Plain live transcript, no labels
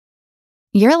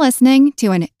You're listening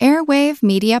to an Airwave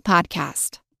Media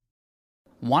Podcast.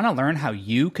 Want to learn how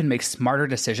you can make smarter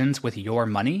decisions with your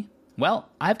money? Well,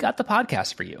 I've got the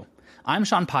podcast for you. I'm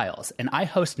Sean Piles, and I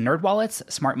host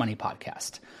NerdWallet's Smart Money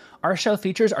Podcast. Our show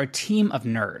features our team of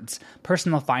nerds,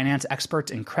 personal finance experts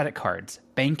in credit cards,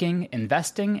 banking,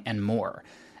 investing, and more.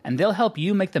 And they'll help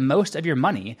you make the most of your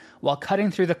money while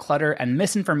cutting through the clutter and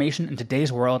misinformation in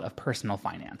today's world of personal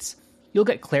finance. You'll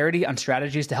get clarity on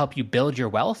strategies to help you build your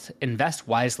wealth, invest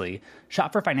wisely,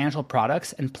 shop for financial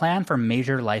products, and plan for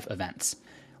major life events.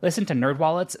 Listen to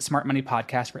NerdWallet's Smart Money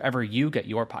Podcast wherever you get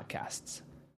your podcasts.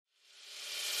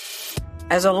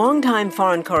 As a longtime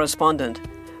foreign correspondent,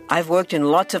 I've worked in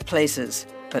lots of places,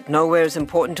 but nowhere as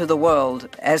important to the world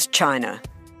as China.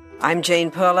 I'm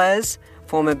Jane Perlez,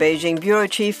 former Beijing bureau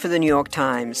chief for the New York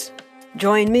Times.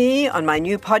 Join me on my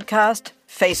new podcast,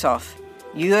 Face Off,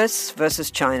 U.S.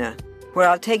 versus China, where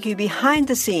I'll take you behind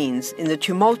the scenes in the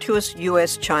tumultuous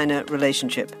U.S.-China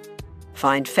relationship.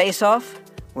 Find Face Off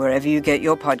wherever you get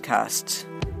your podcasts.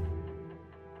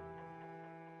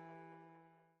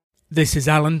 This is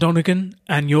Alan Donegan,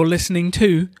 and you're listening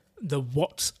to the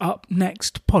What's Up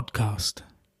Next podcast.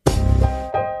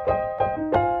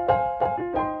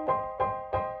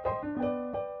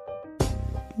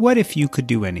 What if you could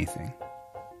do anything?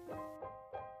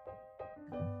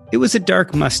 It was a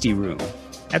dark, musty room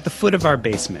at the foot of our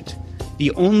basement, the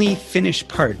only finished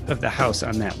part of the house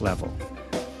on that level.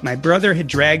 My brother had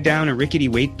dragged down a rickety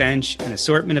weight bench, an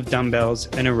assortment of dumbbells,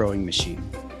 and a rowing machine.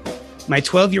 My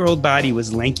 12-year-old body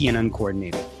was lanky and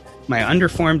uncoordinated. My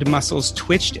underformed muscles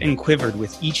twitched and quivered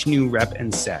with each new rep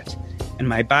and set, and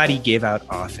my body gave out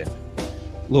often.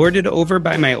 Lorded over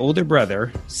by my older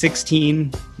brother,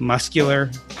 16, muscular,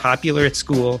 popular at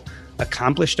school,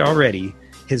 accomplished already,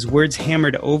 his words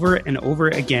hammered over and over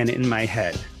again in my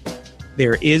head.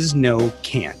 There is no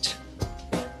can't.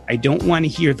 I don't want to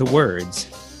hear the words,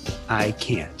 I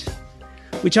can't.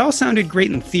 Which all sounded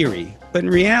great in theory, but in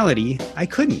reality, I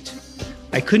couldn't.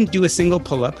 I couldn't do a single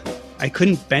pull-up. I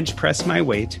couldn't bench press my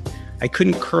weight. I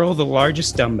couldn't curl the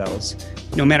largest dumbbells,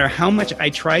 no matter how much I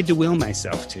tried to will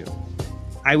myself to.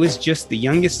 I was just the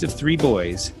youngest of three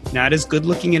boys, not as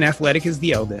good-looking and athletic as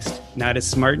the eldest, not as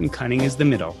smart and cunning as the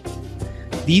middle.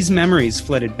 These memories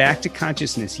flooded back to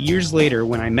consciousness years later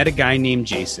when I met a guy named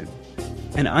Jason.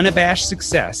 An unabashed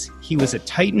success, he was a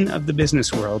titan of the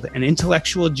business world, an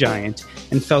intellectual giant,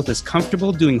 and felt as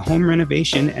comfortable doing home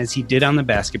renovation as he did on the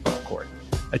basketball court.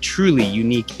 A truly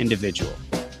unique individual.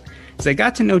 As I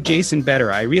got to know Jason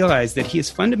better, I realized that he is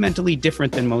fundamentally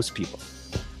different than most people.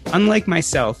 Unlike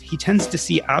myself, he tends to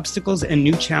see obstacles and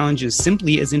new challenges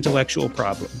simply as intellectual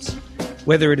problems.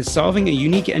 Whether it is solving a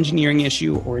unique engineering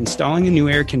issue or installing a new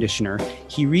air conditioner,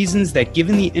 he reasons that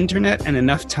given the internet and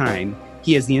enough time,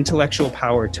 he has the intellectual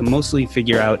power to mostly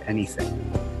figure out anything.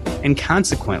 And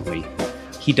consequently,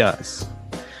 he does.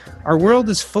 Our world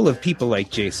is full of people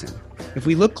like Jason. If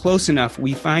we look close enough,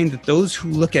 we find that those who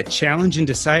look at challenge and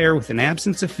desire with an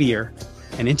absence of fear,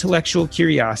 an intellectual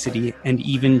curiosity, and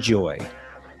even joy.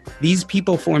 These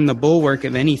people form the bulwark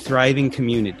of any thriving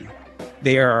community.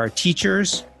 They are our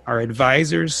teachers, our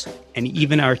advisors, and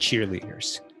even our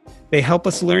cheerleaders. They help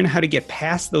us learn how to get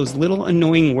past those little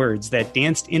annoying words that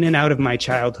danced in and out of my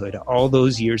childhood all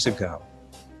those years ago.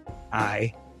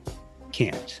 I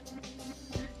can't.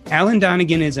 Alan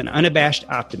Donegan is an unabashed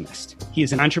optimist. He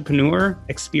is an entrepreneur,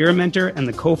 experimenter, and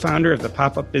the co-founder of the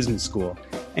Pop-Up Business School,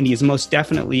 and he is most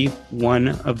definitely one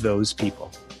of those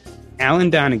people. Alan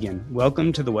Donegan,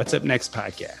 welcome to the What's Up Next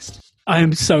podcast. I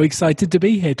am so excited to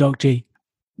be here, Doc G.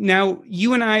 Now,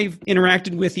 you and I have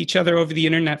interacted with each other over the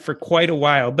internet for quite a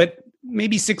while, but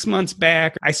maybe 6 months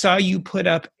back, I saw you put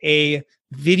up a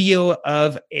video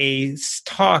of a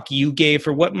talk you gave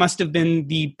for what must have been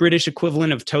the British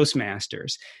equivalent of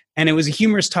Toastmasters. And it was a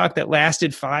humorous talk that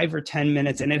lasted 5 or 10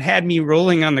 minutes, and it had me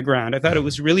rolling on the ground. I thought it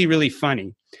was really, really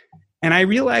funny. And I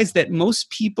realized that most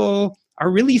people are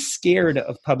really scared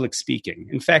of public speaking.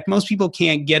 In fact, most people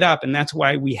can't get up, and that's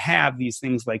why we have these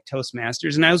things like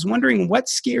Toastmasters. And I was wondering, what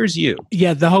scares you?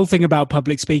 Yeah, the whole thing about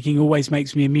public speaking always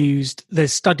makes me amused.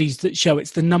 There's studies that show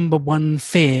it's the number one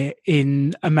fear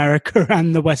in America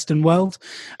and the Western world,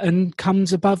 and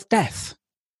comes above death,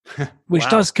 which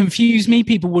does confuse me.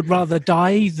 People would rather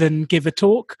die than give a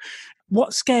talk.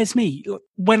 What scares me,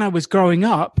 when I was growing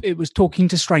up, it was talking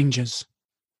to strangers.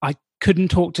 I couldn't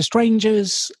talk to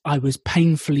strangers. I was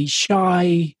painfully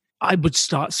shy. I would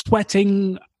start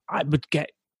sweating. I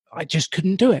just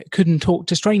couldn't do it. Couldn't talk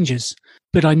to strangers.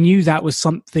 But I knew that was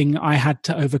something I had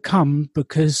to overcome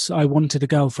because I wanted a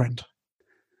girlfriend.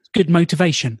 Good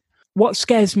motivation. What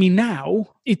scares me now,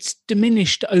 it's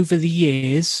diminished over the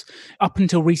years. Up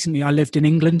until recently, I lived in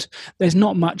England. There's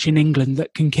not much in England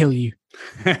that can kill you.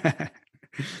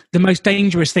 The most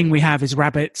dangerous thing we have is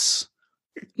rabbits.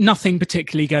 Nothing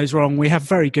particularly goes wrong. We have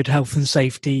very good health and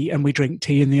safety, and we drink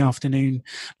tea in the afternoon.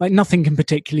 Like, nothing can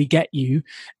particularly get you.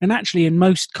 And actually, in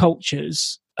most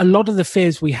cultures, a lot of the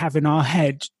fears we have in our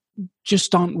head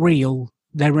just aren't real.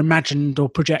 They're imagined or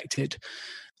projected.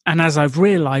 And as I've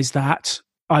realized that,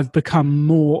 I've become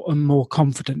more and more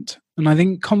confident. And I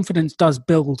think confidence does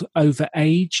build over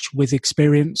age with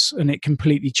experience, and it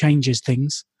completely changes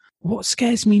things. What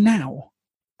scares me now?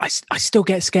 I still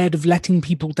get scared of letting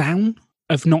people down,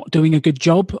 of not doing a good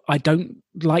job. I don't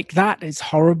like that. It's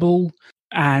horrible.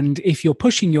 And if you're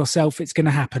pushing yourself, it's going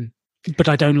to happen. But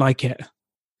I don't like it.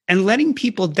 And letting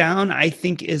people down, I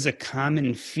think, is a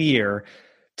common fear.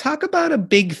 Talk about a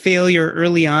big failure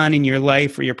early on in your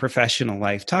life or your professional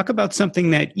life. Talk about something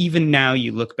that even now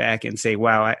you look back and say,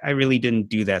 wow, I really didn't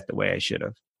do that the way I should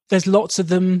have. There's lots of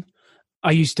them.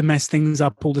 I used to mess things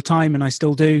up all the time, and I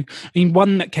still do. I mean,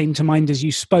 one that came to mind as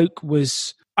you spoke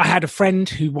was I had a friend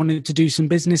who wanted to do some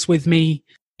business with me.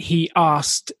 He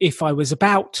asked if I was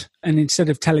about, and instead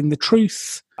of telling the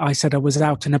truth, I said I was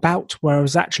out and about, where I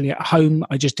was actually at home.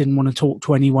 I just didn't want to talk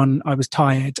to anyone. I was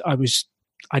tired.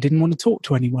 I didn't want to talk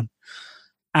to anyone.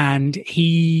 And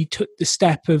he took the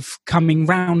step of coming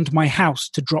round my house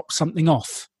to drop something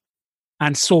off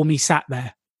and saw me sat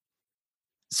there.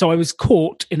 So I was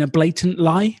caught in a blatant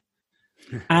lie,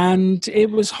 and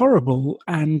it was horrible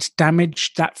and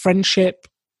damaged that friendship.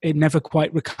 It never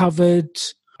quite recovered.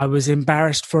 I was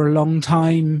embarrassed for a long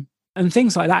time, and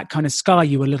things like that kind of scar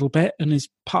you a little bit, and is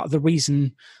part of the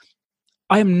reason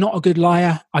I am not a good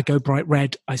liar. I go bright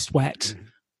red. I sweat.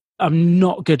 I'm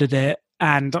not good at it.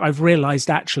 And I've realized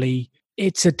actually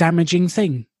it's a damaging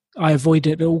thing. I avoid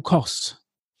it at all costs.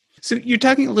 So you're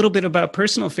talking a little bit about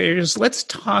personal failures. Let's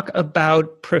talk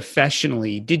about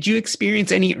professionally. Did you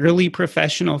experience any early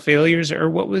professional failures,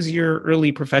 or what was your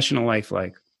early professional life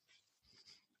like?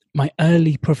 My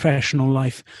early professional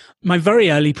life. My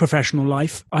very early professional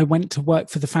life, I went to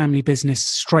work for the family business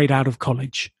straight out of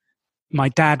college. My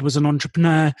dad was an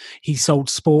entrepreneur. He sold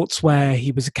sportswear.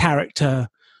 He was a character.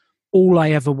 All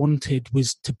I ever wanted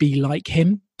was to be like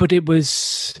him, but it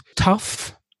was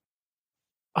tough.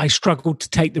 I struggled to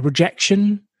take the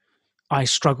rejection. I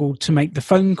struggled to make the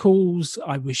phone calls.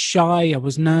 I was shy. I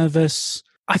was nervous.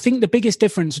 I think the biggest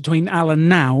difference between Alan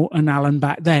now and Alan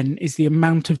back then is the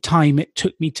amount of time it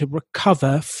took me to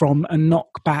recover from a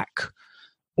knockback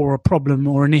or a problem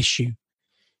or an issue.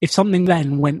 If something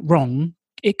then went wrong,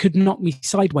 it could knock me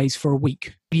sideways for a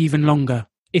week, even longer.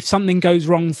 If something goes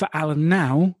wrong for Alan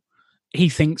now, he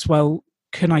thinks, well,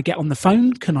 can I get on the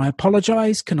phone? Can I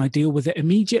apologize? Can I deal with it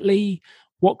immediately?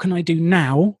 What can I do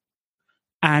now?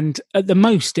 And at the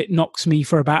most, it knocks me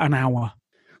for about an hour.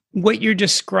 What you're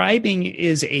describing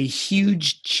is a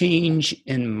huge change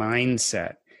in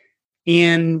mindset.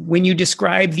 And when you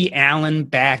describe the Alan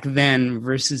back then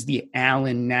versus the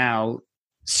Alan now,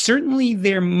 certainly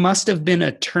there must have been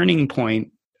a turning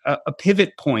point, a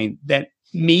pivot point that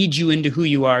made you into who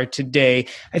you are today.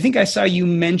 I think I saw you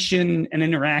mention an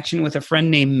interaction with a friend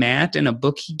named Matt and a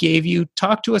book he gave you.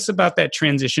 Talk to us about that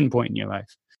transition point in your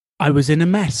life. I was in a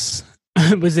mess.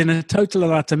 I was in a total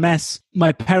and utter mess.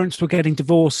 My parents were getting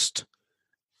divorced.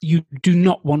 You do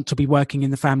not want to be working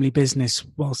in the family business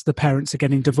whilst the parents are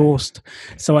getting divorced.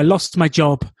 So I lost my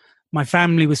job. My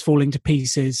family was falling to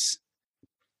pieces.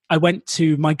 I went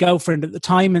to my girlfriend at the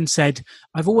time and said,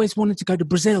 I've always wanted to go to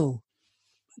Brazil.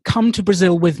 Come to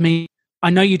Brazil with me. I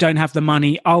know you don't have the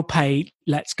money. I'll pay.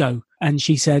 Let's go. And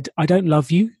she said, I don't love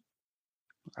you.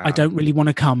 Wow. I don't really want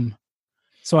to come.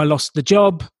 So I lost the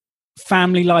job.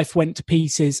 Family life went to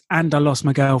pieces, and I lost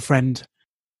my girlfriend.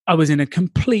 I was in a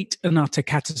complete and utter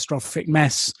catastrophic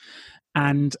mess.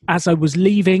 And as I was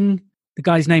leaving, the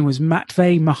guy's name was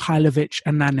Matvey Mikhailovich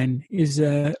Ananin,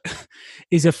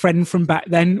 is a friend from back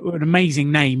then, an amazing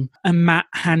name. And Matt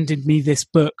handed me this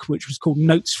book, which was called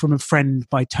Notes from a Friend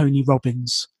by Tony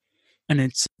Robbins. And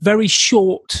it's a very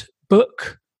short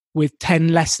book with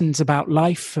 10 lessons about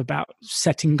life, about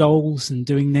setting goals and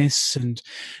doing this and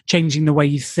changing the way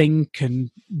you think and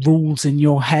rules in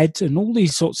your head and all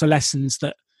these sorts of lessons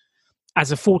that as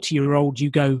a 40-year-old you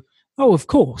go, oh, of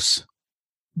course.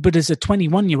 But as a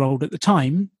 21-year-old at the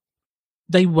time,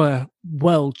 they were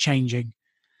world-changing.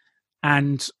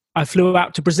 And I flew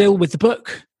out to Brazil with the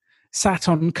book, sat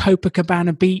on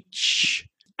Copacabana Beach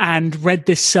and read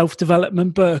this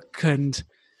self-development book and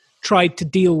tried to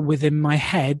deal with in my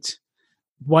head,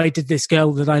 why did this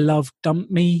girl that I love dump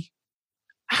me?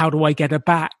 How do I get her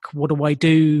back? What do I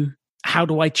do? how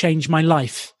do I change my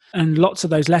life? And lots of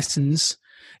those lessons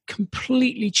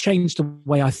completely changed the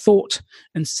way I thought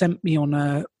and sent me on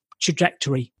a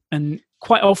trajectory. And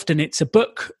quite often it's a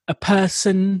book, a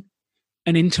person,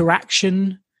 an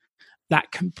interaction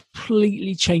that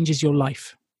completely changes your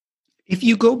life. If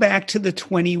you go back to the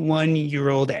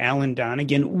 21-year-old Alan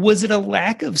Donegan, was it a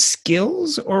lack of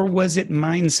skills or was it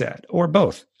mindset or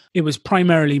both? It was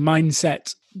primarily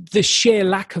mindset. The sheer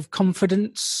lack of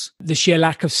confidence, the sheer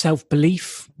lack of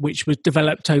self-belief, which was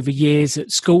developed over years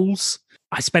at schools.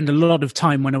 I spent a lot of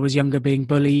time when I was younger being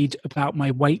bullied about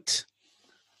my weight.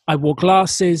 I wore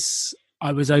glasses.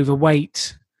 I was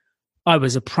overweight. I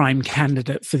was a prime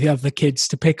candidate for the other kids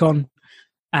to pick on.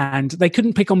 And they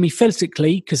couldn't pick on me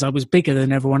physically because I was bigger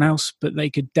than everyone else, but they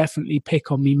could definitely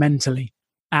pick on me mentally.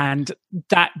 And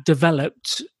that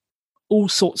developed all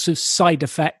sorts of side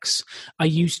effects. I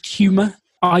used humor.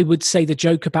 I would say the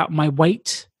joke about my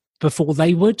weight before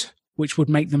they would, which would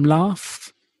make them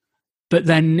laugh. But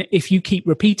then if you keep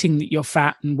repeating that you're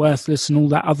fat and worthless and all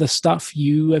that other stuff,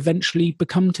 you eventually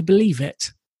become to believe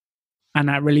it. And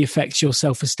that really affects your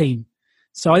self-esteem.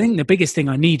 So I think the biggest thing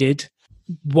I needed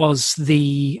was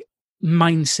the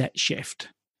mindset shift.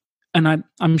 And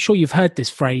I'm sure you've heard this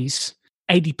phrase,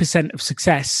 80% of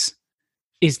success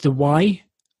is the why,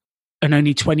 and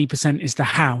only 20% is the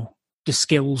how, the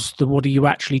skills, the what do you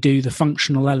actually do, the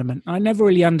functional element. I never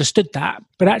really understood that.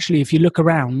 But actually, if you look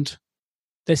around,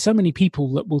 there's so many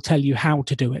people that will tell you how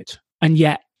to do it, and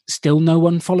yet still no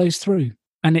one follows through.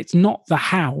 And it's not the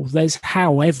how, there's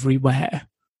how everywhere.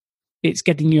 It's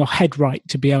getting your head right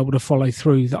to be able to follow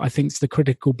through that I think is the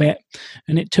critical bit.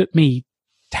 And it took me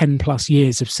 10 plus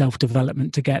years of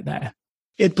self-development to get there.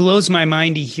 It blows my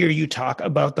mind to hear you talk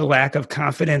about the lack of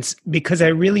confidence, because I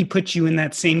really put you in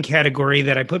that same category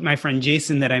that I put my friend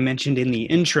Jason that I mentioned in the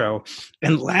intro.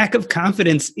 And lack of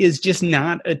confidence is just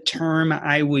not a term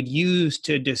I would use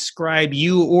to describe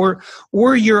you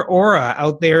or your aura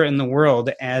out there in the world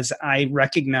as I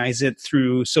recognize it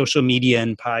through social media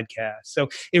and podcasts. So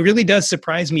it really does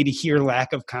surprise me to hear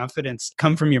lack of confidence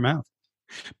come from your mouth.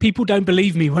 People don't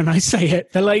believe me when I say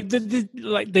it. They're like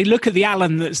they look at the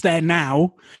Alan that's there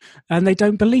now and they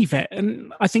don't believe it.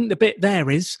 And I think the bit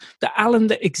there is the Alan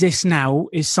that exists now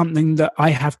is something that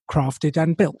I have crafted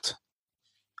and built.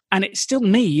 And it's still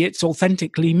me. It's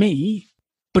authentically me.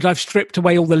 But I've stripped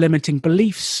away all the limiting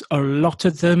beliefs, a lot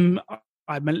of them.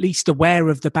 I'm at least aware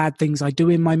of the bad things I do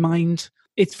in my mind.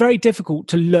 It's very difficult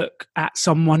to look at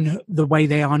someone the way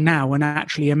they are now and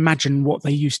actually imagine what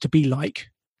they used to be like.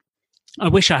 I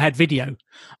wish I had video.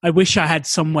 I wish I had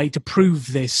some way to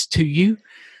prove this to you.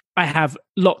 I have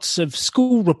lots of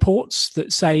school reports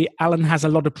that say Alan has a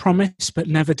lot of promise but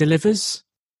never delivers.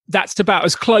 That's about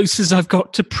as close as I've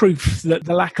got to proof that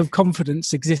the lack of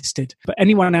confidence existed. But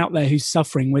anyone out there who's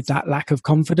suffering with that lack of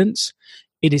confidence,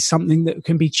 it is something that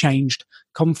can be changed.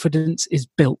 Confidence is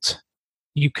built.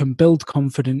 You can build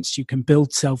confidence. You can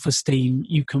build self-esteem.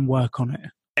 You can work on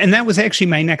it. And that was actually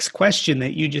my next question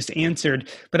that you just answered.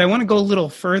 But I want to go a little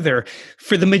further.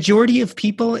 For the majority of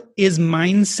people, is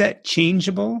mindset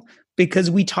changeable?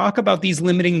 Because we talk about these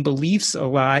limiting beliefs a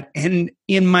lot. And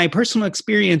in my personal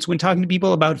experience, when talking to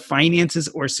people about finances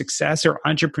or success or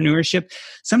entrepreneurship,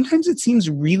 sometimes it seems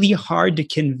really hard to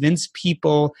convince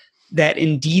people that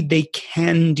indeed they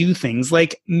can do things.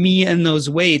 Like me and those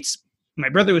weights, my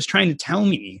brother was trying to tell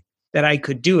me that I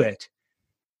could do it,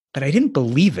 but I didn't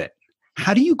believe it.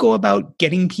 How do you go about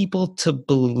getting people to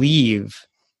believe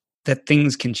that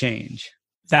things can change?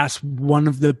 That's one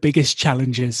of the biggest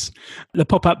challenges. The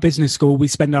Pop-Up Business School, we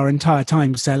spend our entire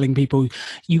time telling people,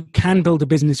 you can build a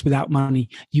business without money.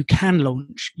 You can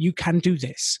launch. You can do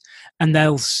this. And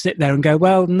they'll sit there and go,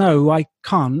 well, no, I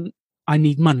can't. I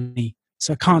need money.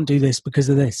 So I can't do this because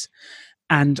of this.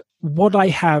 And what I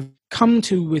have come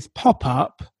to with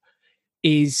Pop-Up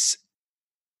is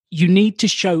you need to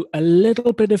show a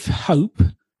little bit of hope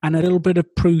and a little bit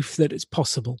of proof that it's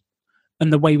possible.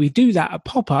 And the way we do that at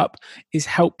Pop-Up is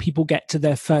help people get to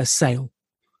their first sale.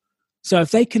 So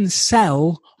if they can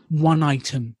sell one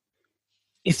item,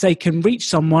 if they can reach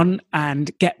someone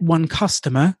and get one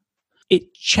customer,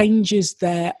 it changes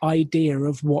their idea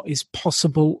of what is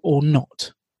possible or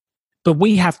not. But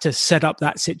we have to set up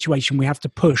that situation. We have to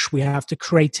push. We have to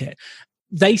create it.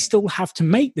 They still have to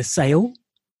make the sale,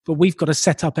 but we've got to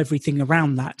set up everything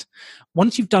around that.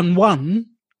 Once you've done one,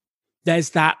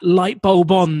 there's that light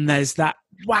bulb on, there's that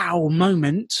wow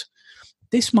moment.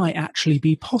 This might actually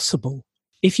be possible.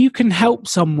 If you can help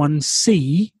someone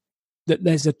see that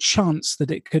there's a chance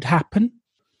that it could happen,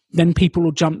 then people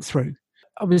will jump through.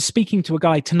 I was speaking to a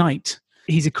guy tonight.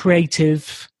 He's a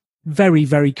creative, very,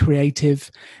 very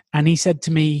creative. And he said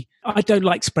to me, I don't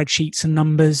like spreadsheets and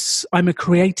numbers. I'm a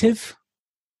creative.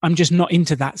 I'm just not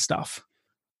into that stuff.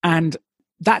 And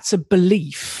that's a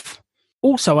belief.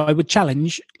 Also, I would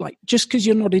challenge, like, just because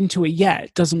you're not into it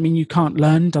yet doesn't mean you can't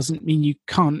learn, doesn't mean you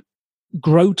can't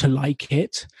grow to like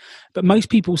it. But most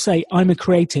people say, I'm a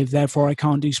creative, therefore I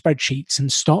can't do spreadsheets,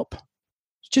 and stop.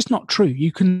 It's just not true.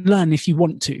 You can learn if you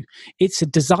want to. It's a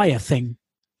desire thing.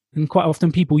 And quite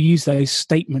often people use those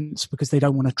statements because they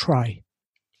don't want to try.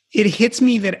 It hits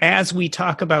me that as we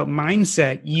talk about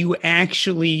mindset, you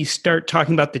actually start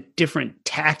talking about the different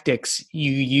tactics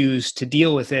you use to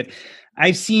deal with it.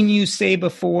 I've seen you say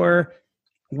before,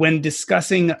 when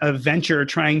discussing a venture or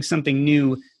trying something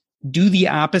new, do the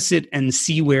opposite and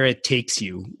see where it takes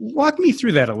you. Walk me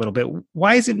through that a little bit.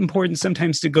 Why is it important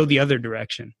sometimes to go the other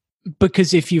direction?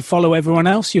 Because if you follow everyone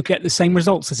else, you'll get the same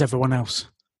results as everyone else.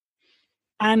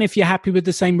 And if you're happy with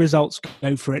the same results,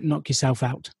 go for it, knock yourself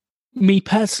out. Me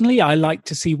personally, I like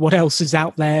to see what else is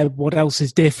out there, what else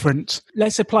is different.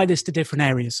 Let's apply this to different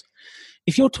areas.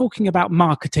 If you're talking about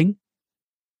marketing,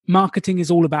 marketing is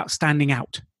all about standing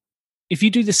out. If you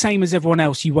do the same as everyone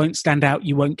else, you won't stand out,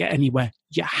 you won't get anywhere.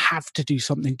 You have to do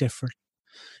something different.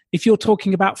 If you're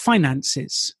talking about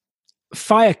finances,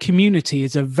 FIRE community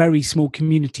is a very small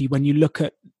community when you look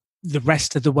at the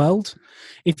rest of the world.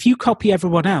 If you copy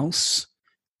everyone else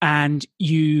and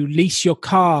you lease your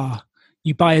car,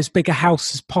 you buy as big a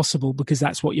house as possible because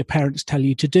that's what your parents tell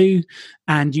you to do,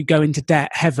 and you go into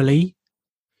debt heavily,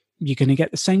 you're going to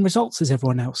get the same results as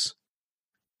everyone else.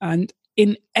 And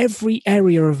in every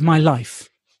area of my life,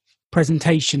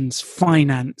 presentations,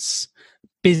 finance,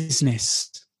 business,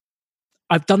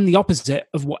 I've done the opposite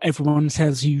of what everyone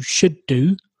says you should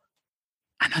do,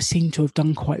 and I seem to have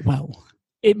done quite well.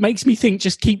 It makes me think,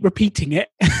 just keep repeating it,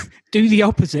 do the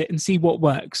opposite and see what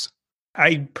works.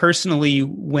 I personally,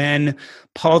 when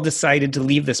Paul decided to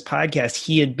leave this podcast,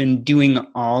 he had been doing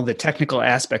all the technical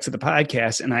aspects of the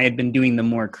podcast, and I had been doing the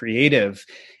more creative.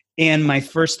 And my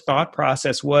first thought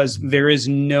process was, there is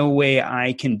no way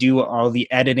I can do all the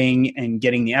editing and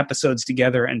getting the episodes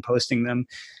together and posting them.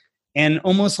 And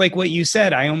almost like what you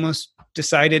said, I almost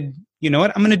decided, you know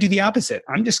what, I'm going to do the opposite.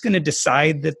 I'm just going to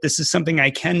decide that this is something I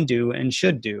can do and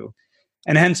should do.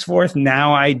 And henceforth,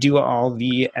 now I do all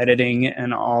the editing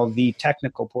and all the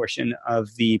technical portion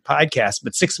of the podcast.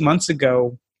 But 6 months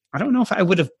ago, I don't know if I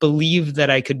would have believed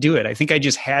that I could do it. I think I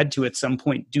just had to, at some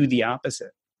point, do the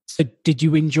opposite. So did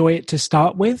you enjoy it to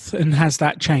start with? And has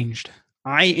that changed?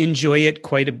 I enjoy it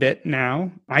quite a bit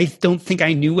now. I don't think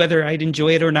I knew whether I'd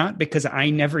enjoy it or not because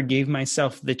I never gave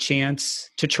myself the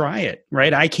chance to try it,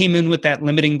 right? I came in with that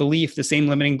limiting belief, the same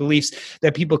limiting beliefs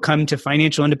that people come to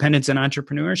financial independence and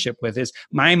entrepreneurship with. Is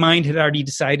my mind had already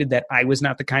decided that I was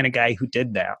not the kind of guy who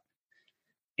did that.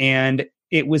 And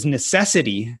it was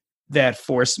necessity that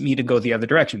forced me to go the other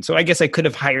direction. So I guess I could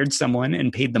have hired someone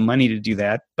and paid the money to do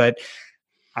that, but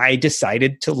I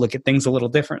decided to look at things a little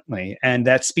differently. And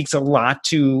that speaks a lot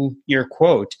to your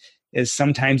quote, is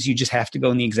sometimes you just have to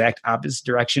go in the exact opposite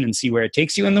direction and see where it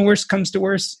takes you. And the worst comes to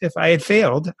worst, if I had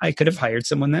failed, I could have hired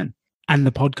someone then. And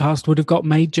the podcast would have got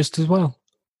made just as well.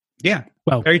 Yeah.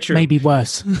 Well, very true. Maybe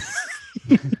worse.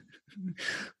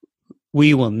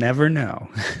 We will never know.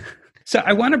 So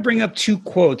I want to bring up 2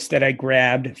 quotes that I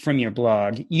grabbed from your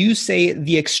blog. You say,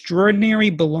 the extraordinary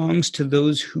belongs to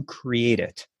those who create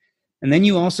it. And then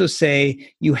you also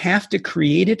say, you have to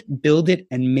create it, build it,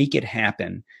 and make it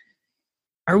happen.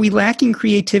 Are we lacking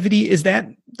creativity? Is that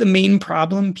the main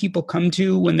problem people come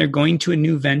to when they're going to a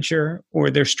new venture or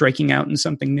they're striking out in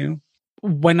something new?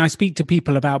 When I speak to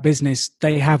people about business,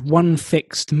 they have one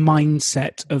fixed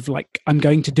mindset of like, I'm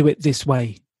going to do it this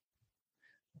way.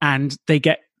 And they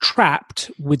get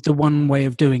trapped with the one way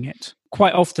of doing it.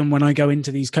 Quite often when I go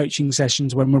into these coaching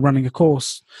sessions, when we're running a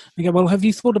course, I go, well, have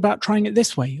you thought about trying it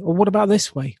this way? Or what about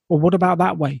this way? Or what about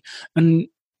that way? And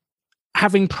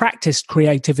having practiced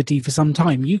creativity for some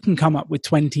time, you can come up with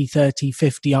 20, 30,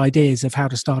 50 ideas of how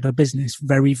to start a business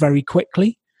very, very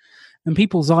quickly. And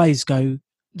people's eyes go,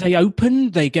 they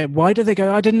open, they get wider, they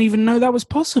go, I didn't even know that was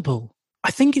possible.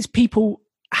 I think it's people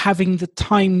having the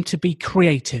time to be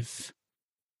creative.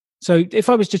 So if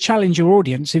I was to challenge your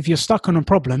audience, if you're stuck on a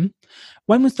problem,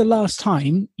 when was the last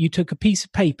time you took a piece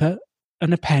of paper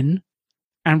and a pen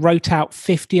and wrote out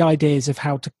 50 ideas of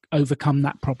how to overcome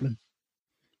that problem?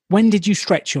 When did you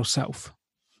stretch yourself?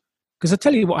 Because I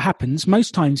tell you what happens,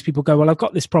 most times people go, well, I've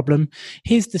got this problem.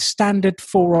 Here's the standard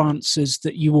 4 answers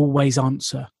that you always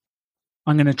answer.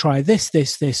 I'm going to try this,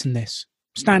 this, this, and this.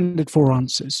 Standard 4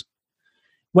 answers.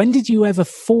 When did you ever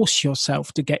force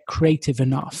yourself to get creative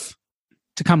enough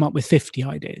to come up with 50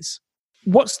 ideas?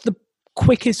 What's the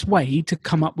quickest way to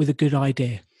come up with a good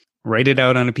idea? Write it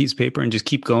out on a piece of paper and just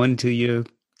keep going until you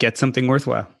get something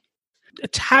worthwhile.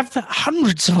 To have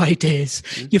hundreds of ideas.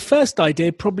 Your first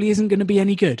idea probably isn't going to be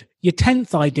any good. Your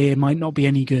 10th idea might not be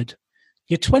any good.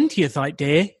 Your 20th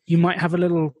idea, you might have a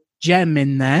little gem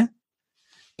in there.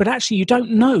 But actually, you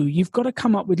don't know. You've got to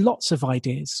come up with lots of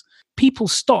ideas. People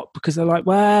stop because they're like,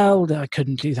 well, I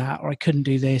couldn't do that, or I couldn't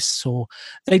do this, or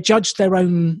they judge their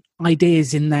own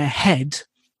ideas in their head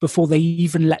before they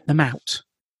even let them out.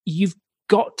 You've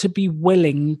got to be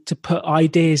willing to put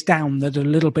ideas down that are a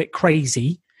little bit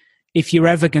crazy if you're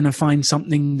ever going to find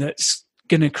something that's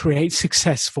going to create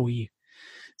success for you.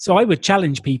 So I would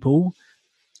challenge people,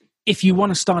 if you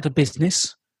want to start a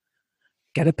business,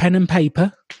 get a pen and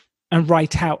paper and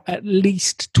write out at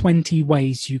least 20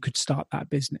 ways you could start that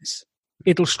business.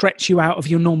 It'll stretch you out of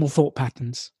your normal thought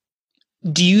patterns.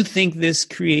 Do you think this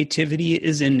creativity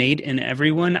is innate in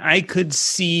everyone? I could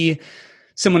see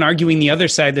someone arguing the other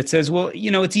side that says, well,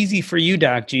 it's easy for you,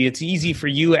 Doc G. It's easy for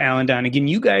you, Alan Donegan.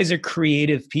 You guys are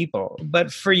creative people.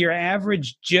 But for your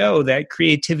average Joe, that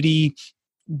creativity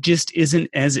just isn't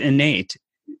as innate.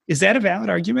 Is that a valid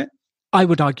argument? I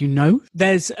would argue no.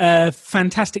 There's a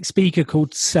fantastic speaker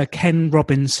called Sir Ken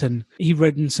Robinson. He's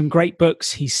written some great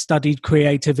books. He's studied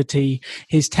creativity.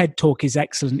 His TED Talk is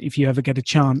excellent if you ever get a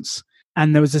chance.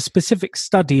 And there was a specific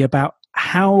study about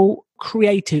how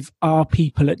creative are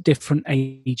people at different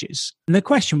ages. And the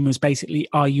question was basically,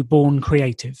 are you born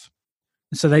creative?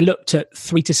 So they looked at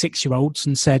 3 to 6 year olds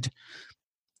and said,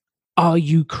 are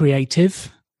you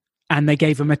creative? And they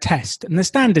gave them a test. And the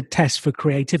standard test for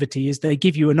creativity is they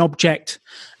give you an object,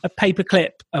 a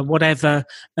paperclip, a whatever,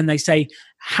 and they say,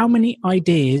 how many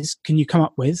ideas can you come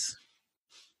up with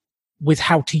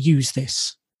how to use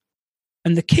this?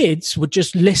 And the kids would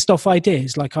just list off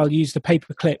ideas, like I'll use the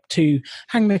paperclip to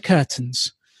hang the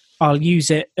curtains. I'll use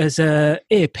it as a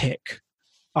ear pick.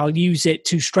 I'll use it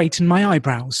to straighten my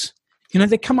eyebrows.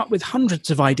 They come up with hundreds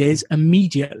of ideas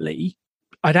immediately.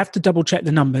 I'd have to double check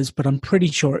the numbers, but I'm pretty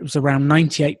sure it was around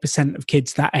 98% of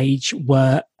kids that age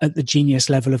were at the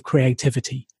genius level of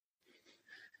creativity.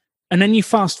 And then you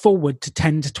fast forward to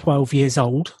 10 to 12 years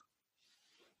old,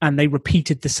 and they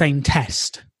repeated the same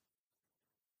test.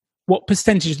 What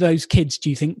percentage of those kids do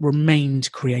you think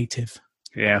remained creative?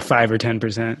 Yeah, 5 or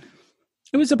 10%.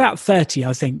 It was about 30,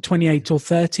 I think, 28 or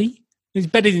 30. It's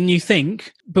better than you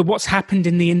think. But what's happened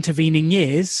in the intervening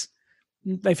years,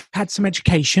 they've had some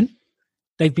education.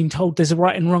 They've been told there's a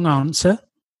right and wrong answer.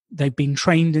 They've been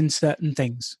trained in certain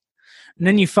things. And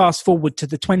then you fast forward to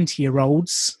the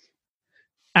 20-year-olds,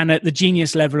 and at the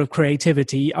genius level of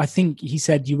creativity, I think he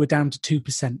said you were down to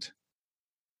 2%.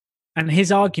 And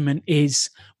his argument is,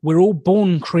 we're all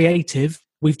born creative.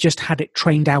 We've just had it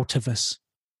trained out of us.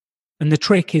 And the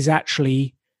trick is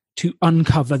actually to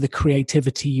uncover the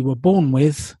creativity you were born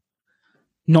with,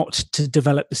 not to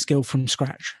develop the skill from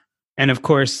scratch. And of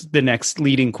course, the next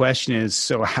leading question is,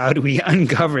 so how do we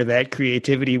uncover that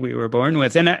creativity we were born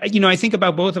with? And, I think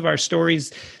about both of our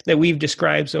stories that we've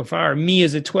described so far. Me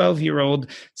as a 12-year-old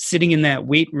sitting in that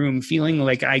weight room feeling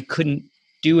like I couldn't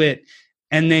do it.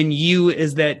 And then you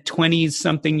as that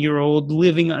 20-something-year-old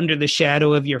living under the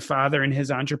shadow of your father and his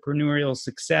entrepreneurial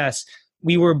success.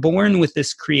 We were born with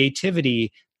this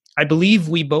creativity. I believe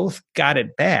we both got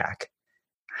it back.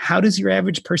 How does your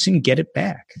average person get it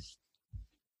back?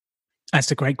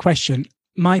 That's a great question.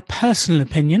 My personal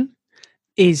opinion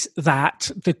is that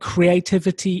the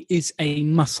creativity is a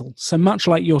muscle. So much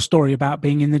like your story about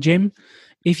being in the gym,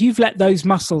 if you've let those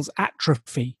muscles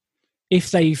atrophy,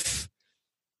 if they've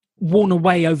worn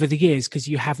away over the years because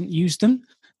you haven't used them,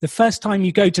 the first time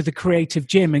you go to the creative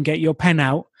gym and get your pen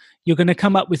out, you're going to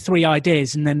come up with 3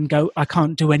 ideas and then go, I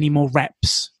can't do any more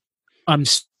reps. I'm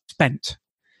spent.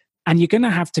 And you're going to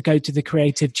have to go to the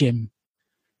creative gym.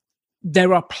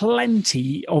 There are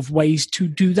plenty of ways to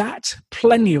do that.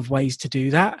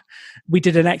 We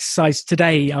did an exercise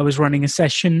today. I was running a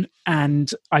session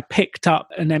and I picked up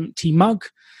an empty mug,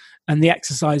 and the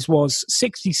exercise was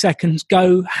 60 seconds,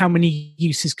 go. How many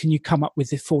uses can you come up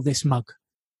with for this mug?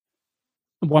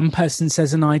 One person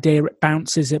says an idea, it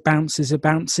bounces,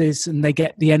 and they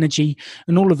get the energy.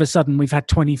 And all of a sudden we've had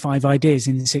 25 ideas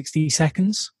in 60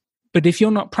 seconds. But if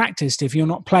you're not practiced, if you're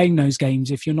not playing those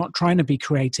games, if you're not trying to be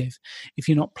creative, if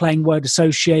you're not playing word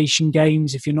association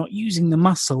games, if you're not using the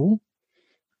muscle,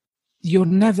 you're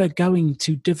never going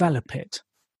to develop it.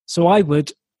 So I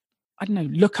would,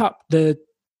 look up the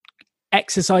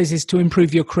exercises to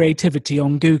improve your creativity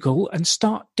on Google and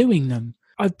start doing them.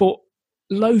 I've bought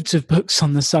loads of books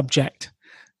on the subject.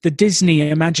 The Disney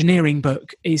Imagineering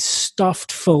book is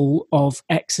stuffed full of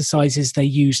exercises they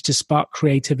use to spark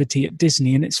creativity at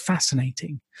Disney, and it's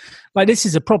fascinating. Like, this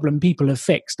is a problem people have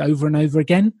fixed over and over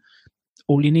again.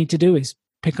 All you need to do is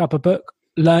pick up a book,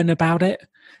 learn about it,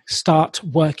 start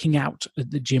working out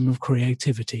at the gym of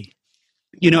creativity.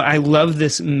 I love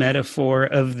this metaphor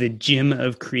of the gym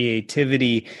of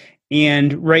creativity.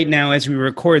 And right now, as we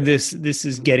record this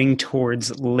is getting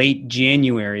towards late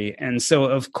January. And so,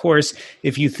 of course,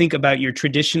 if you think about your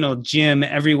traditional gym,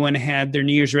 everyone had their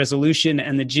New Year's resolution,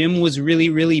 and the gym was really,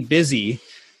 really busy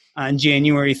on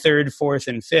January 3rd, 4th,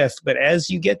 and 5th. But as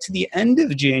you get to the end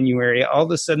of January, all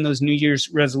of a sudden those New Year's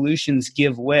resolutions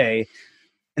give way.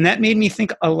 And that made me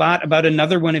think a lot about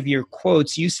another one of your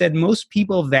quotes. You said most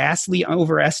people vastly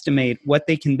overestimate what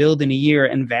they can build in a year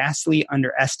and vastly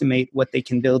underestimate what they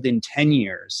can build in 10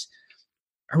 years.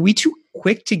 Are we too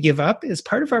quick to give up? Is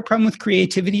part of our problem with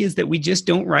creativity is that we just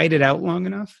don't write it out long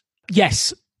enough?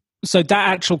 Yes. So that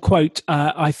actual quote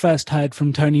I first heard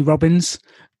from Tony Robbins,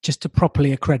 just to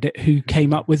properly accredit who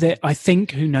came up with it. I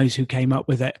think who knows who came up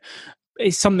with it.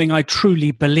 It's something I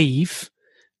truly believe.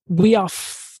 We are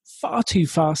far too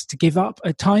fast to give up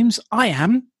at times. I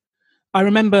am. I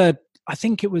remember, I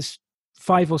think it was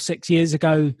 5 or 6 years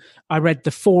ago, I read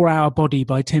The 4-Hour Body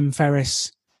by Tim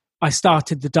Ferriss. I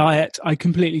started the diet. I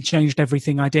completely changed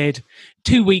everything I did.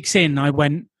 2 weeks in, I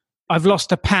went, I've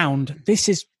lost 1 pound. This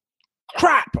is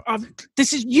crap.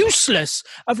 This is useless.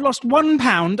 I've lost 1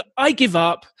 pound. I give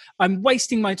up. I'm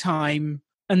wasting my time.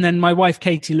 And then my wife,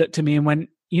 Katie, looked at me and went,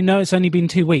 it's only been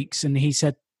 2 weeks. And he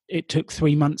said, it took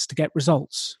 3 months to get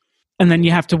results. And then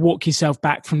you have to walk yourself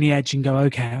back from the edge and go,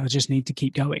 okay, I just need to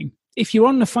keep going. If you're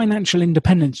on the financial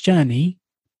independence journey,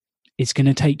 it's going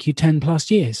to take you 10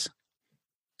 plus years.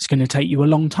 It's going to take you a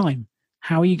long time.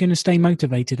 How are you going to stay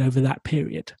motivated over that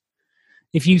period?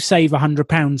 If you save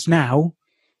 £100 now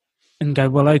and go,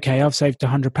 well, okay, I've saved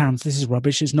 £100. This is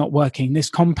rubbish. It's not working.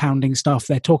 This compounding stuff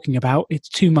they're talking about, it's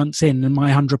 2 months in and my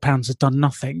 £100 has done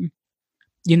nothing.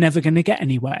 You're never going to get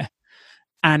anywhere.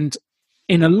 And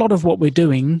in a lot of what we're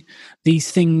doing,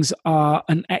 these things are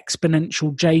an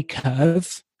exponential J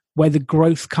curve where the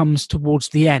growth comes towards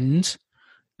the end,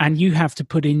 and you have to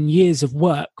put in years of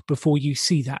work before you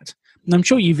see that. And I'm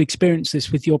sure you've experienced this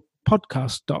with your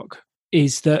podcast, Doc,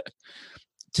 is that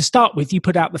to start with, you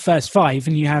put out the first 5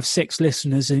 and you have 6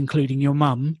 listeners, including your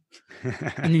mum.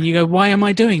 And then you go, why am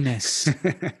I doing this?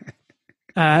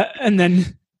 And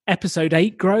then episode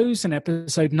 8 grows and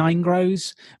episode 9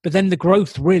 grows, but then the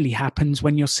growth really happens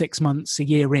when you're 6 months, a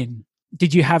year in.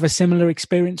 Did you have a similar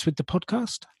experience with the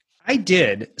podcast? I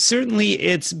did. Certainly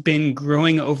it's been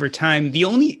growing over time. The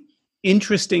only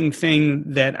interesting thing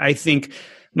that I think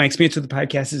my experience with the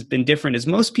podcast has been different is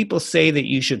most people say that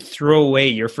you should throw away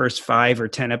your first 5 or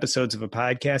 10 episodes of a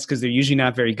podcast because they're usually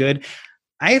not very good.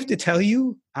 I have to tell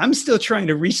you, I'm still trying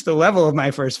to reach the level of my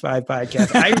first 5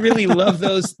 podcasts. I really love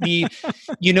those. The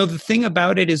thing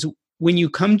about it is when you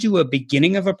come to a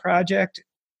beginning of a project,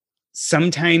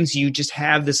 sometimes you just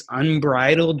have this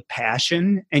unbridled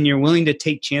passion and you're willing to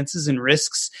take chances and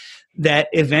risks that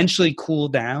eventually cool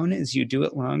down as you do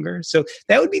it longer. So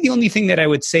that would be the only thing that I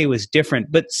would say was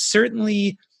different, but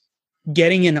certainly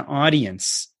getting an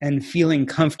audience and feeling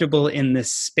comfortable in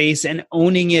this space and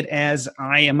owning it as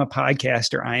I am a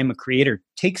podcaster, I am a creator,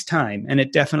 takes time, and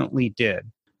it definitely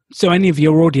did. So any of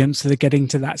your audience that are getting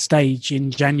to that stage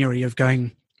in January of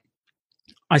going,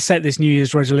 I set this New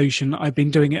Year's resolution, I've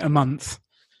been doing it a month,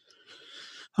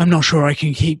 I'm not sure I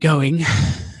can keep going.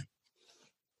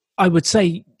 I would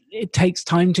say it takes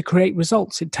time to create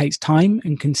results. It takes time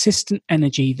and consistent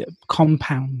energy that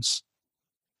compounds.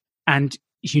 And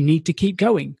you need to keep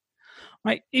going.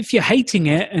 Right? If you're hating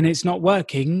it and it's not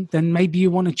working, then maybe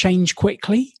you want to change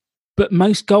quickly. But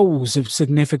most goals of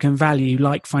significant value,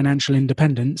 like financial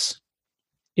independence,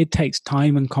 it takes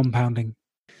time and compounding.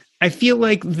 I feel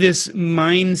like this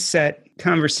mindset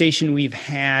conversation we've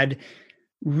had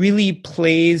really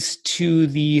plays to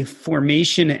the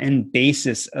formation and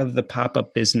basis of the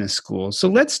Pop-Up Business School. So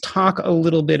let's talk a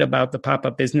little bit about the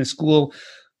Pop-Up Business School.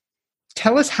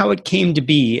 Tell us how it came to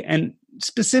be, and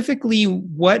specifically,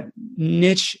 what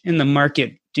niche in the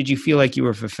market did you feel like you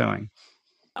were fulfilling?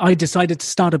 I decided to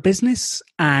start a business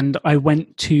and I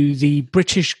went to the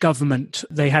British government.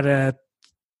 They had a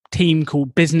team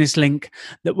called Business Link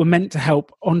that were meant to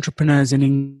help entrepreneurs in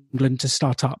England to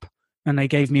start up. And they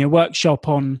gave me a workshop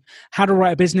on how to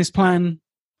write a business plan,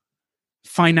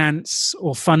 finance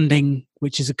or funding,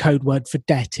 which is a code word for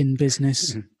debt in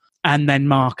business, and then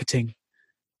marketing.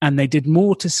 And they did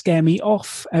more to scare me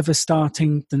off ever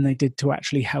starting than they did to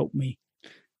actually help me.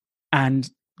 And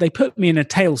they put me in a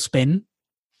tailspin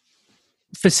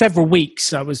For several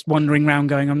weeks, I was wandering around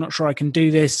going, I'm not sure I can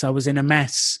do this. I was in a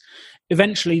mess.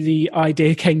 Eventually, the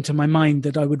idea came to my mind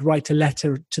that I would write a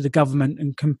letter to the government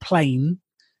and complain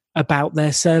about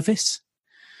their service.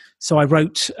 So I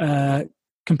wrote a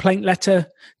complaint letter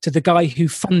to the guy who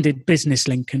funded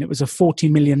BusinessLink, and it was a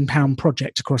 £40 million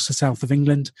project across the south of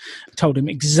England. I told him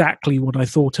exactly what I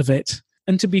thought of it.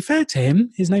 And to be fair to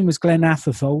him, his name was Glenn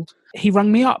Atherfold. He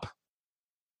rang me up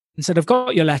and said, I've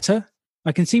got your letter.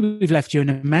 I can see we've left you in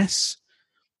a mess.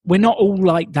 We're not all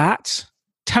like that.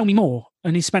 Tell me more.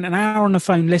 And he spent an hour on the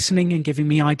phone listening and giving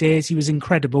me ideas. He was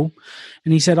incredible.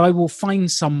 And he said, I will find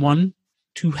someone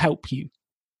to help you.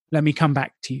 Let me come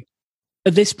back to you.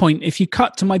 At this point, if you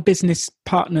cut to my business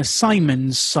partner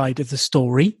Simon's side of the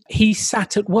story, he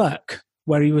sat at work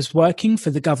where he was working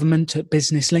for the government at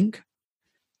BusinessLink.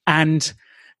 And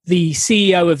the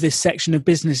CEO of this section of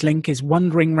BusinessLink is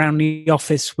wandering around the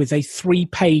office with a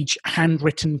 3-page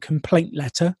handwritten complaint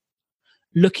letter,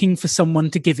 looking for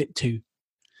someone to give it to.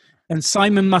 And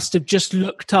Simon must have just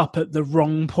looked up at the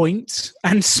wrong point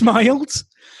and smiled,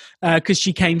 because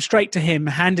she came straight to him,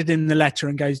 handed him the letter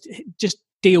and goes, just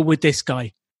deal with this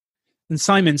guy. And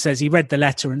Simon says he read the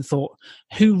letter and thought,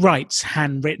 who writes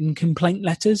handwritten complaint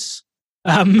letters?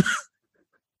 And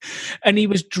he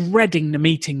was dreading the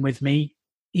meeting with me.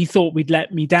 He thought we'd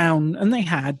let me down, and they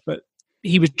had, but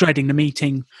he was dreading the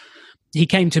meeting. He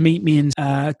came to meet me in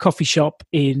a coffee shop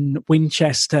in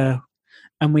Winchester,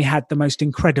 and we had the most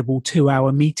incredible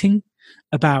 2-hour meeting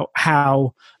about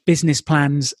how business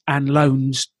plans and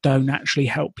loans don't actually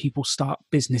help people start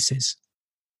businesses.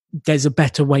 There's a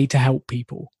better way to help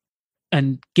people.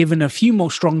 And given a few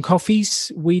more strong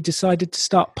coffees, we decided to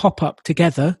start Pop-Up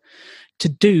together to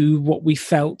do what we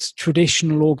felt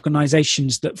traditional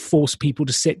organizations that force people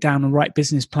to sit down and write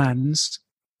business plans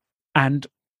and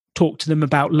talk to them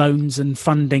about loans and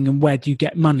funding and where do you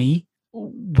get money.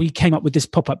 We came up with this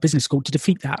Pop-Up Business School to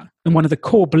defeat that. And one of the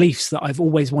core beliefs that I've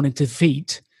always wanted to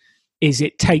defeat is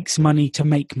it takes money to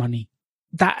make money.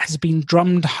 That has been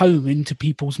drummed home into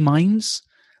people's minds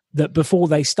that before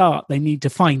they start, they need to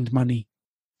find money.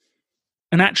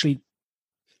 And actually,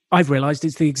 I've realized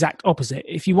it's the exact opposite.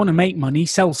 If you want to make money,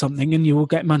 sell something and you will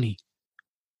get money.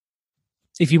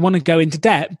 If you want to go into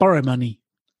debt, borrow money.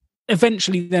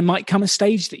 Eventually, there might come a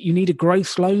stage that you need a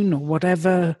growth loan or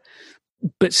whatever.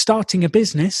 But starting a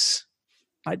business,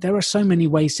 there are so many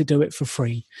ways to do it for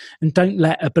free. And don't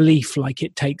let a belief like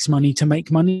it takes money to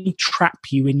make money trap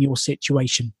you in your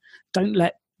situation. Don't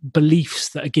let beliefs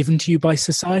that are given to you by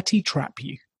society trap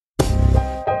you.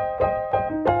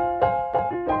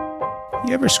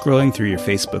 You ever scrolling through your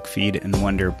Facebook feed and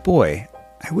wonder, boy,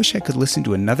 I wish I could listen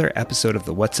to another episode of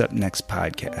the What's Up Next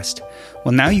podcast.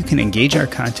 Well, now you can engage our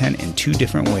content in 2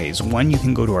 different ways. One, you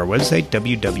can go to our website,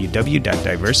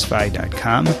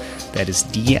 www.diversify.com. That is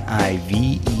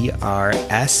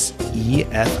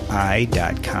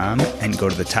DIVERSEFI.com, and go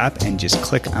to the top and just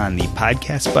click on the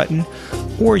podcast button.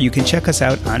 Or you can check us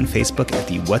out on Facebook at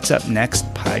the What's Up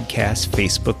Next podcast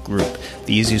Facebook group.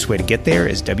 The easiest way to get there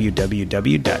is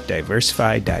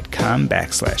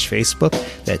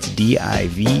www.diversify.com/Facebook. That's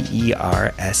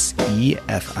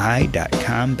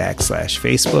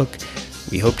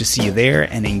DIVERSEFI.com/Facebook. We hope to see you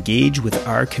there and engage with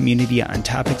our community on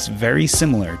topics very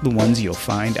similar to the ones you'll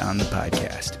find on the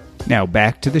podcast. Now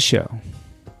back to the show.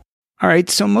 All right,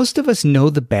 so most of us know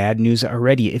the bad news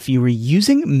already. If you were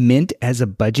using Mint as a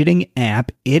budgeting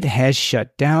app, it has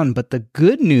shut down. But the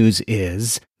good news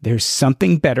is there's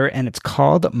something better, and it's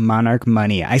called Monarch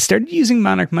Money. I started using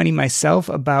Monarch Money myself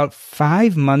about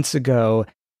 5 months ago,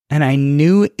 and I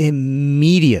knew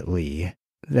immediately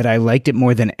that I liked it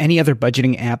more than any other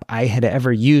budgeting app I had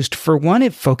ever used. For one,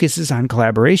 it focuses on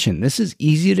collaboration. This is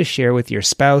easy to share with your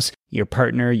spouse, your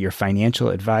partner, your financial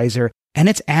advisor. And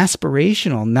it's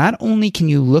aspirational. Not only can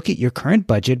you look at your current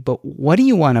budget, but what do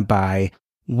you want to buy?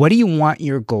 What do you want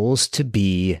your goals to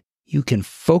be? You can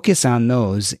focus on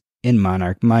those in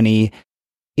Monarch Money.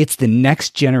 It's the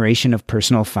next generation of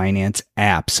personal finance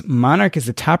apps. Monarch is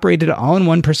the top-rated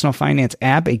all-in-one personal finance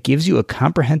app. It gives you a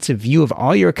comprehensive view of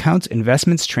all your accounts,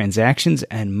 investments, transactions,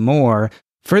 and more.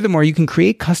 Furthermore, you can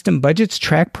create custom budgets,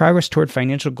 track progress toward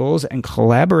financial goals, and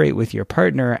collaborate with your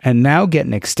partner. And now get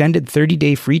an extended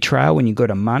 30-day free trial when you go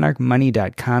to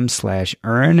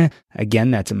monarchmoney.com/earn. Again,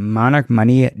 that's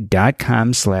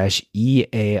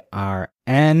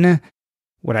monarchmoney.com/EARN.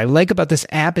 What I like about this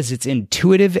app is it's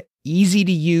intuitive, easy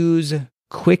to use,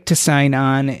 quick to sign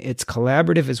on. It's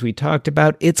collaborative, as we talked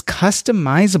about. It's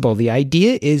customizable. The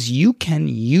idea is you can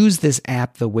use this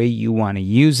app the way you want to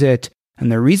use it. And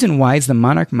the reason why is the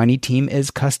Monarch Money team is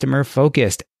customer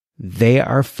focused. They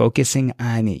are focusing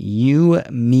on you,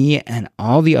 me, and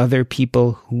all the other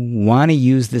people who want to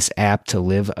use this app to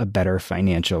live a better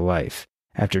financial life.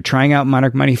 After trying out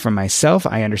Monarch Money for myself,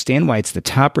 I understand why it's the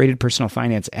top-rated personal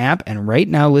finance app, and right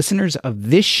now, listeners of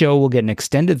this show will get an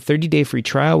extended 30-day free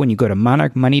trial when you go to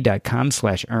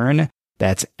monarchmoney.com/earn.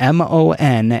 That's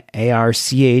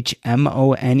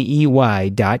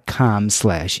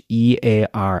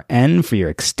monarchmoney.com/EARN for your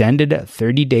extended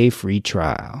 30-day free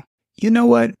trial. You know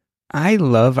what? I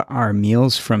love our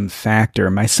meals from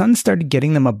Factor. My son started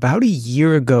getting them about a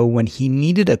year ago when he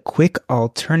needed a quick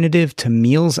alternative to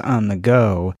meals on the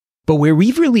go. But where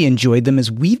we've really enjoyed them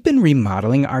is we've been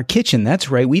remodeling our kitchen.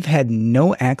 That's right, we've had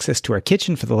no access to our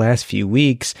kitchen for the last few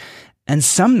weeks. And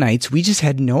some nights we just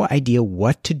had no idea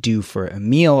what to do for a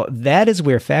meal. That is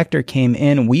where Factor came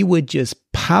in. We would just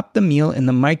pop the meal in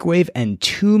the microwave and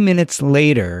 2 minutes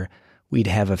later, we'd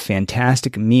have a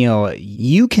fantastic meal.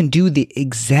 You can do the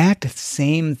exact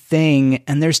same thing,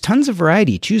 and there's tons of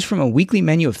variety. Choose from a weekly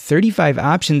menu of 35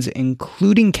 options,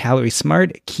 including Calorie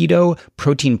Smart, Keto,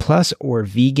 Protein Plus, or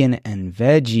Vegan and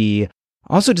Veggie.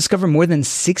 Also discover more than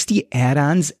 60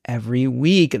 add-ons every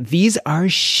week. These are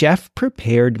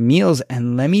chef-prepared meals,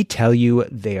 and let me tell you,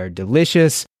 they are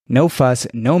delicious. No fuss,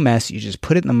 no mess. You just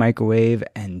put it in the microwave,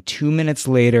 and 2 minutes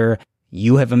later,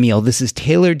 you have a meal. This is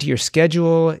tailored to your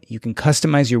schedule. You can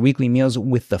customize your weekly meals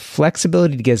with the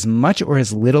flexibility to get as much or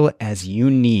as little as you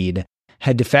need.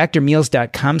 Head to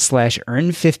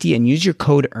factormeals.com/earn50 and use your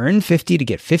code earn50 to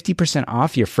get 50%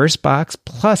 off your first box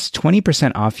plus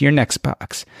 20% off your next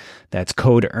box. That's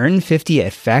code earn50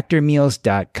 at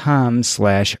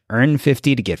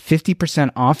factormeals.com/earn50 to get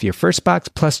 50% off your first box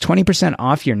plus 20%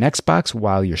 off your next box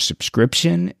while your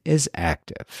subscription is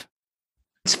active.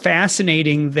 It's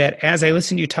fascinating that as I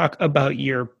listen to you talk about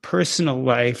your personal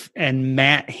life and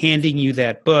Matt handing you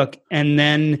that book and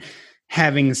then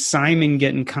having Simon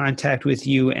get in contact with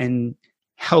you and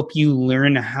help you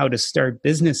learn how to start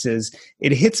businesses,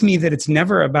 it hits me that it's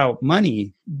never about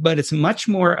money, but it's much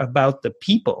more about the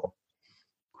people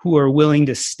who are willing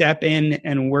to step in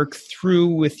and work through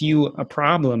with you a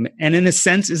problem. And in a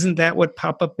sense, isn't that what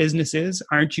pop-up business is?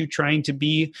 Aren't you trying to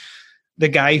be the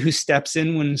guy who steps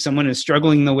in when someone is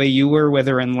struggling the way you were,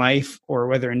 whether in life or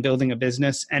whether in building a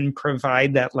business, and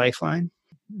provide that lifeline?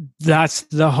 That's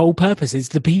the whole purpose, is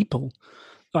the people.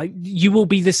 Like, you will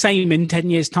be the same in 10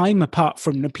 years' time, apart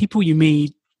from the people you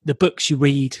meet, the books you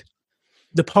read,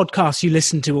 the podcasts you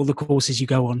listen to, or the courses you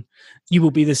go on. You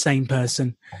will be the same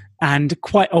person. And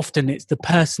quite often it's the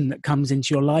person that comes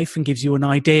into your life and gives you an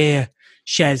idea,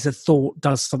 shares a thought,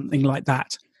 does something like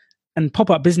that. And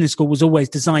Pop-Up Business School was always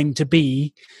designed to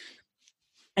be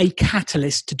a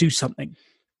catalyst to do something.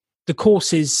 The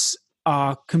courses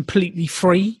are completely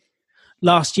free.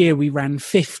 Last year, we ran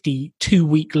 50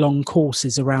 two-week-long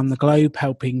courses around the globe,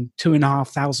 helping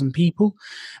 2,500 people,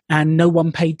 and no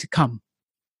one paid to come.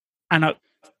 And I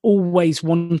always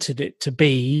wanted it to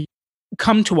be,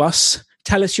 come to us,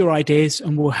 tell us your ideas,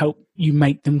 and we'll help you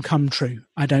make them come true.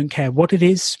 I don't care what it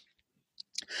is.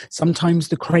 Sometimes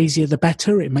the crazier the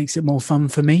better. It makes it more fun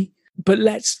for me. But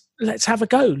let's have a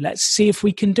go. Let's see if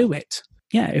we can do it.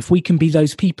 Yeah, if we can be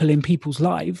those people in people's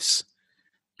lives,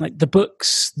 like the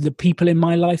books, the people in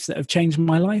my life that have changed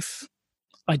my life,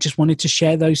 I just wanted to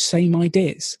share those same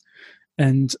ideas.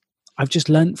 And I've just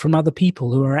learned from other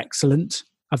people who are excellent.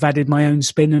 I've added my own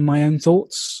spin and my own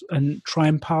thoughts and try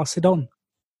and pass it on.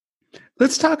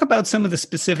 Let's talk about some of the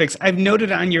specifics. I've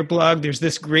noted on your blog, there's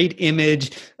this great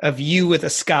image of you with a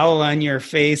scowl on your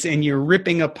face and you're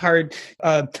ripping apart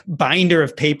a binder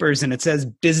of papers and it says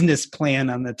business plan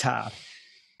on the top.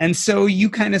 And so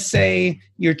you kind of say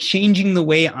you're changing the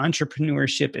way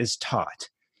entrepreneurship is taught.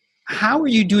 How are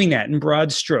you doing that in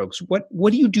broad strokes? What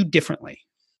do you do differently?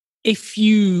 If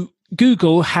you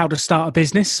Google how to start a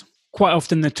business, quite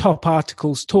often the top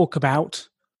articles talk about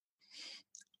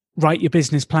write your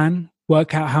business plan,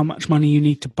 work out how much money you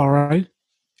need to borrow,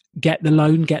 get the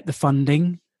loan, get the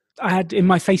funding. I had in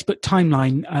my Facebook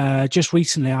timeline just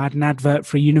recently, I had an advert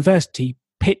for a university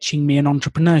pitching me an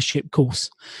entrepreneurship course.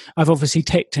 I've obviously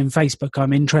ticked in Facebook,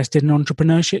 I'm interested in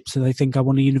entrepreneurship, so they think I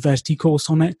want a university course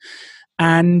on it.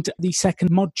 And the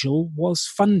second module was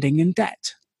funding and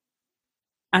debt.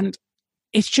 And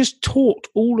it's just taught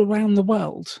all around the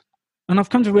world. And I've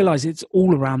come to realize it's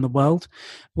all around the world.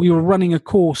 We were running a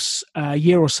course a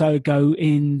year or so ago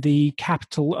in the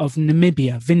capital of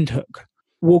Namibia, Windhoek.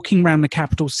 Walking around the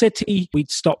capital city, we'd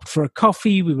stopped for a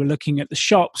coffee. We were looking at the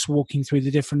shops, walking through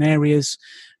the different areas.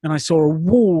 And I saw a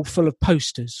wall full of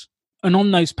posters. And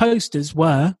on those posters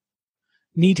were,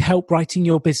 need help writing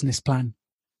your business plan?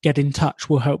 Get in touch,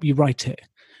 we'll help you write it.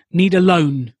 Need a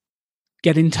loan?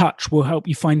 get in touch. We'll help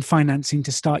you find financing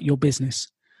to start your business.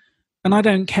 And I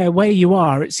don't care where you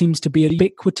are, it seems to be a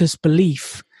ubiquitous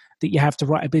belief that you have to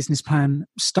write a business plan,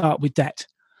 start with debt.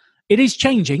 It is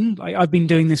changing. I've been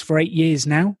doing this for 8 years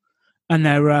now, and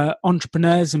there are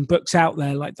entrepreneurs and books out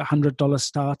there like the $100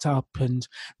 Startup and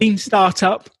Lean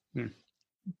Startup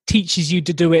teaches you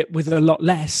to do it with a lot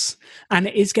less. And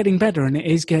it is getting better and it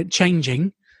is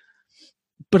changing.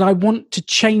 But I want to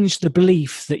change the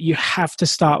belief that you have to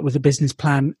start with a business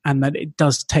plan and that it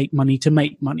does take money to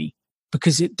make money,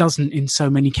 because it doesn't in so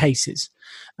many cases.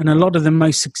 And a lot of the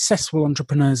most successful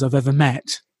entrepreneurs I've ever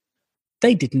met,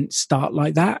 they didn't start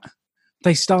like that.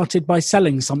 They started by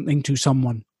selling something to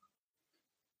someone.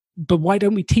 But why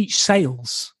don't we teach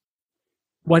sales?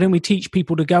 Why don't we teach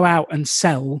people to go out and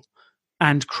sell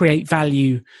and create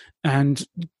value and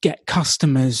get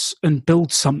customers and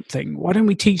build something? Why don't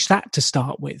we teach that to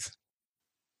start with?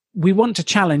 We want to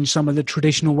challenge some of the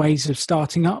traditional ways of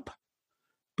starting up,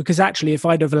 because actually if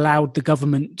I'd have allowed the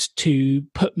government to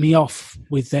put me off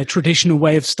with their traditional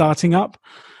way of starting up,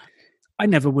 I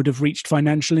never would have reached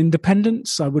financial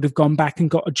independence. I would have gone back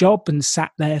and got a job and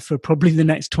sat there for probably the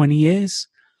next 20 years.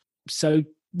 So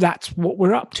that's what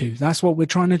we're up to. That's what we're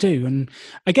trying to do. And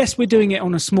I guess we're doing it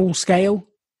on a small scale.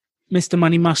 Mr.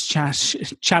 Money Mustache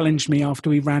challenged me after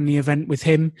we ran the event with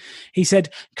him. He said,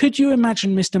 could you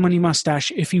imagine Mr. Money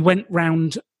Mustache if he went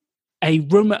round a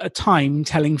room at a time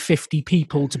telling 50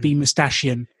 people to be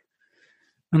mustachian?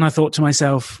 And I thought to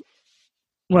myself,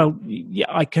 well, yeah,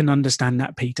 I can understand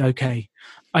that, Pete. Okay.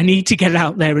 I need to get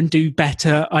out there and do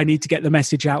better. I need to get the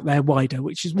message out there wider,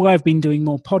 which is why I've been doing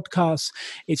more podcasts.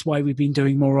 It's why we've been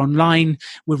doing more online.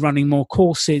 We're running more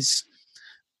courses.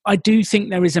 I do think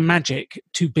there is a magic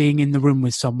to being in the room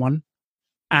with someone.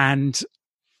 And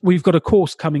we've got a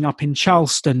course coming up in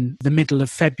Charleston, the middle of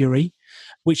February,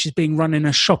 which is being run in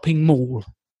a shopping mall.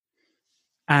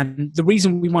 And the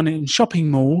reason we run it in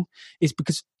shopping mall is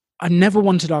because I never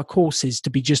wanted our courses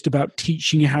to be just about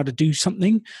teaching you how to do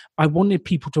something. I wanted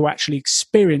people to actually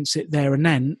experience it there and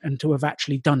then and to have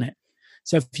actually done it.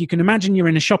 So if you can imagine you're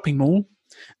in a shopping mall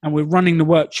and we're running the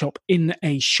workshop in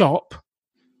a shop,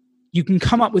 you can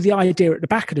come up with the idea at the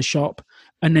back of the shop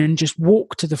and then just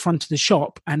walk to the front of the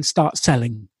shop and start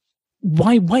selling.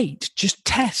 Why wait? Just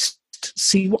test,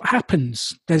 see what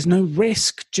happens. There's no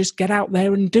risk. Just get out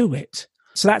there and do it.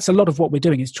 So that's a lot of what we're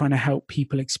doing, is trying to help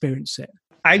people experience it.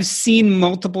 I've seen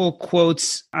multiple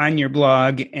quotes on your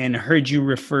blog and heard you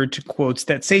refer to quotes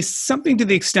that say something to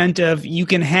the extent of, you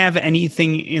can have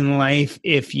anything in life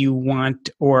if you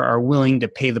want or are willing to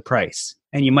pay the price,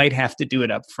 and you might have to do it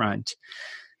up front.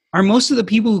 Are most of the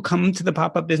people who come to the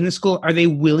Pop-Up Business School, are they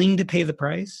willing to pay the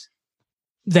price?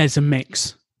 There's a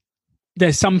mix.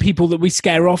 There's some people that we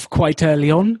scare off quite early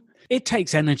on. It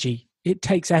takes energy. It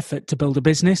takes effort to build a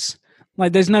business.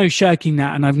 Like, there's no shirking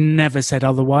that, and I've never said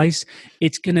otherwise.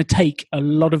 It's going to take a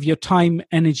lot of your time,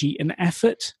 energy, and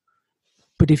effort.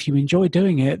 But if you enjoy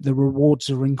doing it, the rewards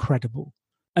are incredible.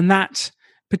 And that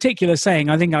particular saying,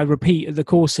 I think I repeat at the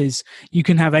courses, you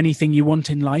can have anything you want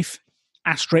in life,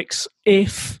 asterisks,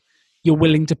 if you're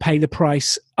willing to pay the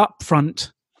price up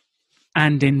front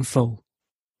and in full.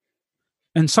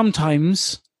 And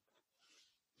sometimes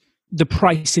the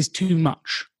price is too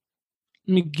much.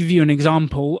 Let me give you an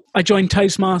example. I joined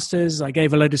Toastmasters. I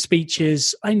gave a load of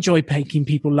speeches. I enjoy making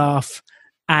people laugh.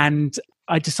 And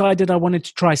I decided I wanted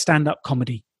to try stand-up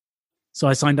comedy. So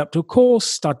I signed up to a course,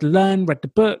 started to learn, read the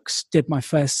books, did my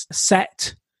first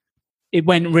set. It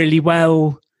went really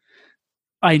well.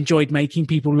 I enjoyed making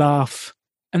people laugh.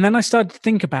 And then I started to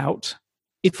think about,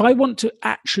 if I want to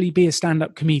actually be a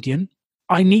stand-up comedian,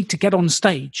 I need to get on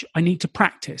stage. I need to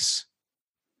practice.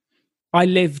 I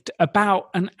lived about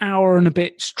an hour and a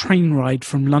bit train ride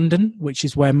from London, which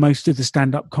is where most of the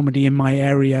stand-up comedy in my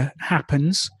area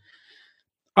happens.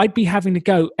 I'd be having to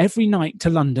go every night to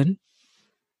London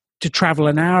to travel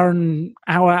an hour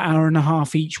and a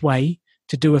half each way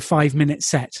to do a 5-minute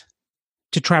set,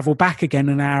 to travel back again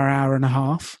an hour and a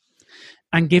half,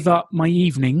 and give up my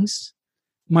evenings.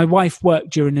 My wife worked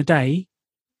during the day,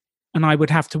 and I would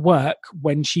have to work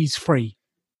when she's free.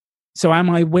 So am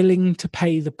I willing to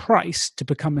pay the price to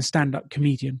become a stand-up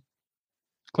comedian?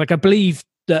 Like, I believe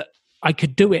that I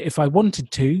could do it if I wanted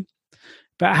to,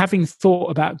 but having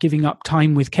thought about giving up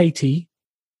time with Katie,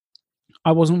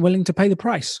 I wasn't willing to pay the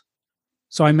price.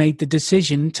 So I made the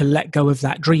decision to let go of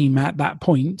that dream at that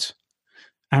point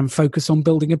and focus on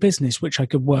building a business, which I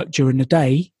could work during the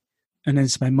day and then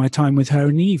spend my time with her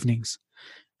in the evenings.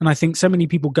 And I think so many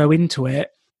people go into it,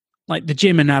 like the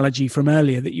gym analogy from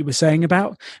earlier that you were saying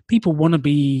about, people want to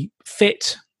be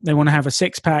fit. They want to have a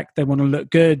six-pack. They want to look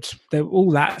good.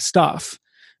 All that stuff.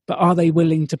 but are they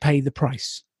willing to pay the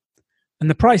price? And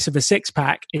the price of a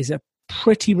six-pack is a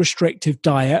pretty restrictive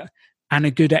diet and a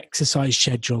good exercise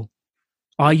schedule.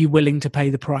 Are you willing to pay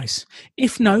the price?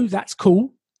 If no, that's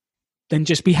cool. Then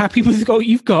just be happy with what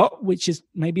you've got, which is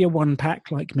maybe a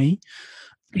one-pack like me.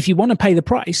 If you want to pay the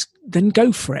price, then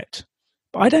go for it.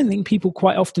 But I don't think people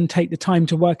quite often take the time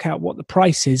to work out what the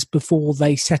price is before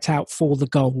they set out for the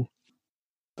goal.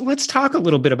 Let's talk a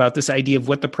little bit about this idea of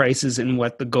what the price is and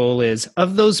what the goal is.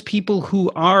 Of those people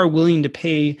who are willing to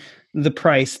pay the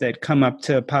price that come up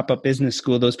to Pop-Up Business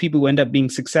School, those people who end up being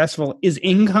successful, is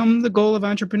income the goal of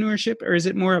entrepreneurship, or is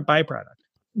it more a byproduct?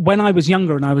 When I was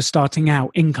younger and I was starting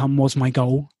out, income was my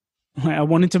goal. I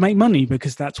wanted to make money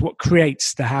because that's what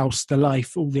creates the house, the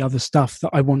life, all the other stuff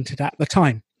that I wanted at the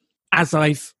time. As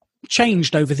I've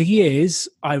changed over the years,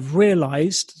 I've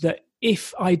realized that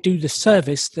if I do the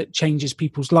service that changes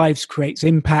people's lives, creates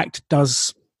impact,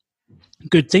 does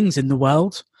good things in the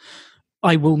world,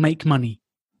 I will make money.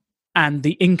 And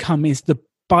the income is the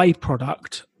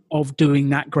byproduct of doing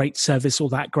that great service or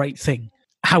that great thing.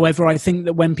 However, I think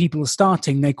that when people are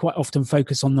starting, they quite often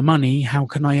focus on the money. How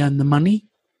can I earn the money?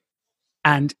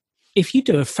 And if you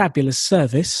do a fabulous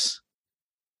service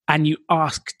and you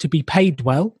ask to be paid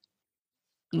well,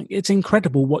 it's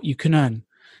incredible what you can earn.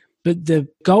 But the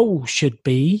goal should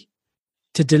be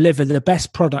to deliver the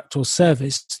best product or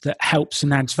service that helps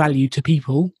and adds value to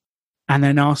people and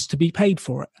then ask to be paid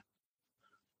for it.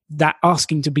 That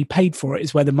asking to be paid for it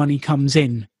is where the money comes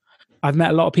in. I've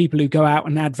met a lot of people who go out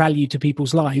and add value to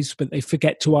people's lives, but they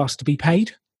forget to ask to be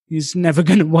paid. It's never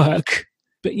going to work.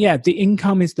 But yeah, the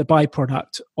income is the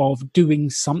byproduct of doing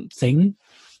something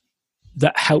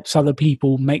that helps other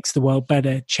people, makes the world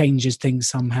better, changes things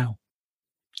somehow.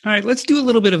 All right, let's do a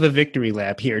little bit of a victory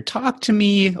lap here. Talk to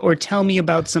me or tell me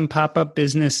about some pop-up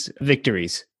business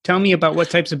victories. Tell me about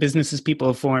what types of businesses people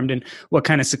have formed and what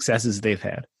kind of successes they've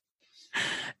had.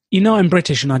 You know, I'm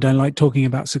British and I don't like talking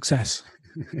about success.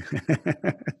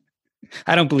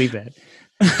 I don't believe that.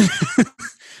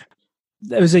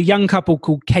 There was a young couple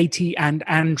called Katie and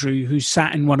Andrew who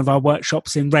sat in one of our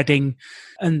workshops in Reading,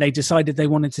 and they decided they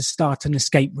wanted to start an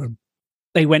escape room.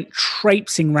 They went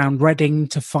traipsing around Reading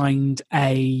to find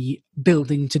a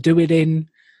building to do it in.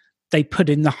 They put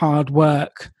in the hard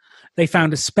work. They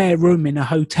found a spare room in a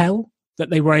hotel that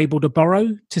they were able to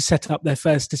borrow to set up their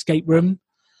first escape room.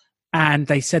 And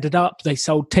they set it up. They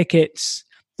sold tickets.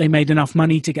 They made enough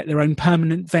money to get their own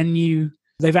permanent venue.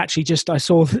 They've actually I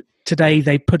saw today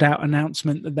they put out an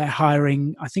announcement that they're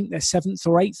hiring, I think their 7th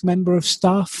or 8th member of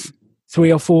staff,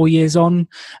 3 or 4 years on.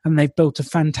 And they've built a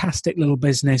fantastic little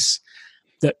business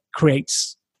that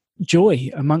creates joy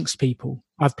amongst people.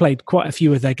 I've played quite a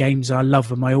few of their games. I love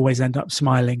them. I always end up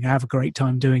smiling. I have a great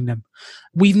time doing them.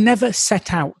 We've never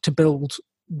set out to build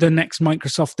the next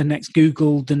Microsoft, the next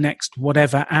Google, the next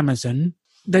whatever, Amazon.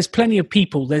 There's plenty of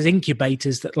people, there's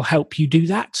incubators that will help you do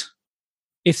that.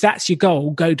 If that's your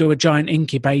goal, go to a giant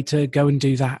incubator, go and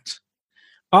do that.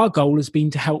 Our goal has been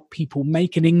to help people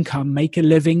make an income, make a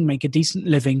living, make a decent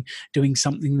living doing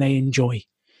something they enjoy.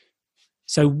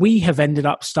 So we have ended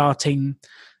up starting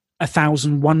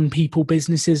 1,001 people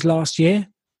businesses last year,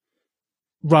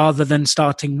 rather than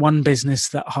starting one business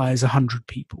that hires 100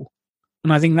 people.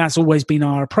 And I think that's always been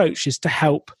our approach, is to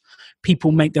help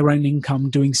people make their own income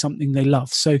doing something they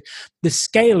love. So the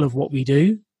scale of what we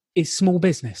do is small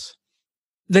business.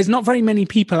 There's not very many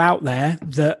people out there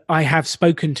that I have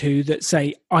spoken to that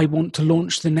say, I want to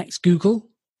launch the next Google.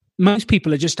 Most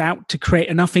people are just out to create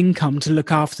enough income to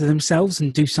look after themselves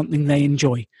and do something they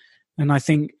enjoy. And I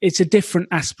think it's a different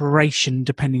aspiration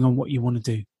depending on what you want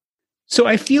to do. So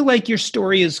I feel like your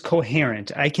story is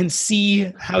coherent. I can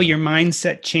see how your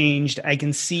mindset changed. I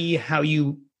can see how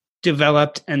you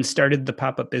developed and started the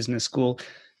Pop-Up Business School.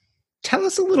 Tell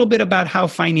us a little bit about how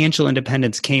financial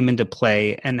independence came into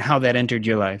play and how that entered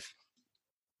your life.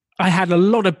 I had a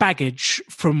lot of baggage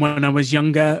from when I was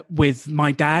younger with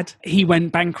my dad. He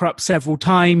went bankrupt several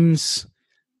times.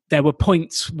 There were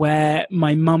points where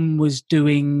my mum was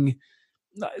doing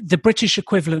the British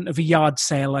equivalent of a yard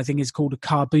sale, I think is called a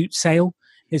car boot sale,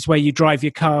 is where you drive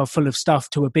your car full of stuff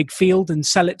to a big field and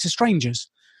sell it to strangers.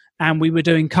 And we were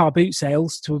doing car boot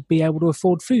sales to be able to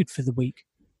afford food for the week.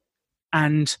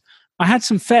 And I had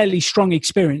some fairly strong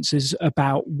experiences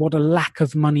about what a lack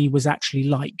of money was actually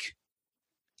like.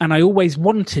 And I always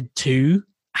wanted to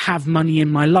have money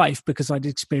in my life because I'd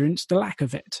experienced a lack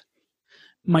of it.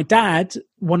 My dad,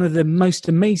 one of the most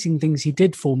amazing things he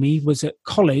did for me was at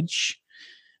college.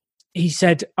 He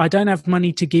said, I don't have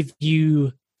money to give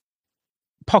you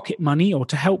pocket money or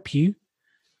to help you,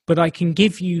 but I can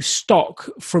give you stock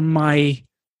from my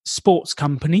sports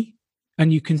company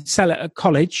and you can sell it at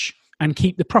college and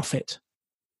keep the profit.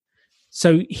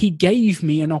 So he gave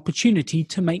me an opportunity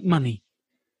to make money.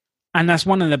 And that's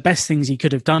one of the best things he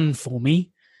could have done for me,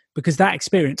 because that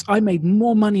experience, I made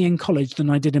more money in college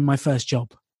than I did in my first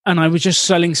job. And I was just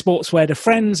selling sportswear to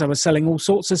friends. I was selling all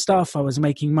sorts of stuff. I was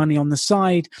making money on the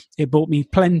side. It bought me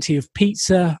plenty of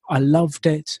pizza. I loved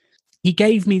it. He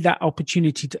gave me that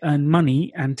opportunity to earn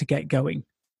money and to get going.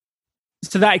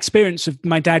 So that experience of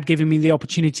my dad giving me the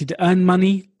opportunity to earn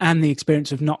money and the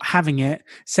experience of not having it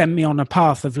sent me on a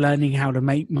path of learning how to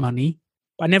make money.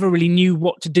 I never really knew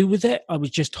what to do with it. I was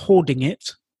just hoarding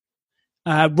it.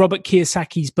 Robert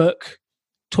Kiyosaki's book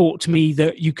taught me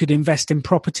that you could invest in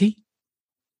property.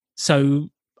 So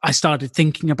I started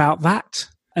thinking about that.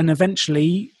 And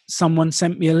eventually someone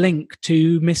sent me a link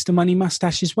to Mr. Money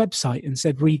Mustache's website and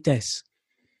said, read this.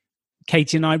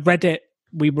 Katie and I read it.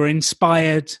 We were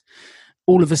inspired.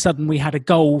 All of a sudden we had a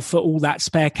goal for all that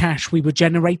spare cash we were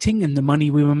generating and the money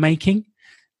we were making.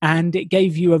 And it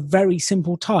gave you a very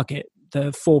simple target,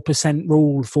 the 4%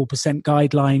 rule, 4%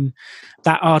 guideline,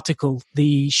 that article,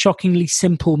 the shockingly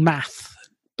simple math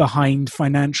behind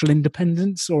financial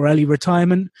independence or early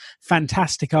retirement.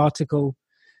 Fantastic article.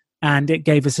 And it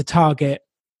gave us a target.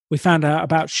 We found out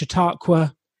about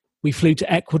Chautauqua. We flew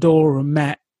to Ecuador and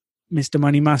met Mr.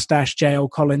 Money Mustache, J.L.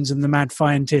 Collins and the Mad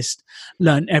Scientist,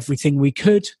 learned everything we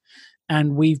could.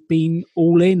 And we've been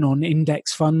all in on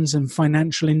index funds and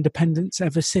financial independence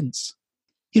ever since.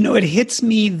 You know, it hits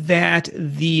me that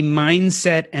the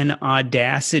mindset and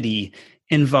audacity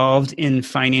involved in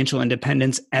financial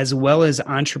independence as well as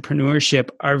entrepreneurship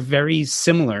are very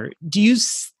similar. Do you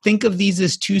think of these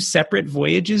as two separate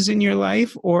voyages in your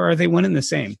life, or are they one and the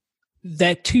same?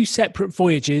 They're two separate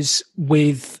voyages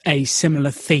with a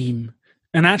similar theme.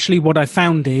 And actually what I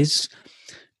found is,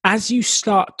 as you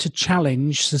start to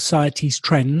challenge society's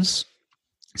trends,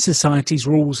 society's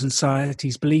rules and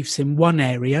society's beliefs in one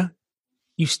area,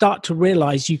 you start to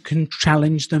realize you can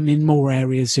challenge them in more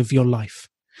areas of your life.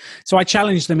 So I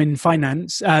challenged them in business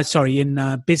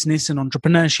and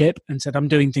entrepreneurship and said, I'm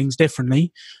doing things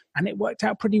differently. And it worked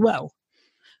out pretty well.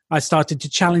 I started to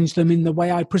challenge them in the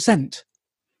way I present.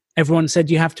 Everyone said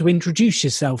you have to introduce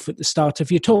yourself at the start of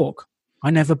your talk.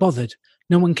 I never bothered.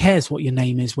 No one cares what your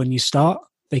name is when you start.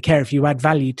 They care if you add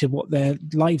value to what their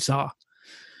lives are.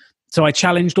 So I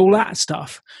challenged all that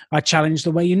stuff. I challenged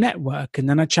the way you network, and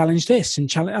then I challenged this,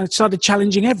 and I started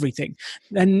challenging everything.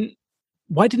 Then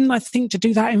why didn't I think to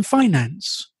do that in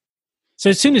finance? So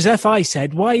as soon as FI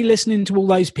said, why are you listening to all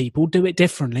those people? Do it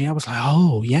differently. I was like,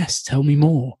 oh, yes, tell me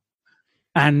more.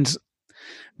 And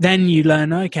then you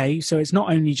learn, okay, so it's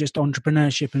not only just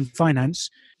entrepreneurship and finance.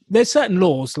 There's certain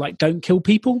laws like don't kill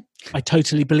people. I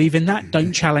totally believe in that.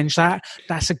 Don't challenge that.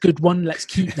 That's a good one. Let's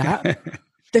keep that.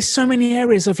 There's so many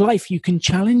areas of life you can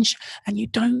challenge, and you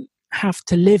don't have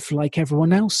to live like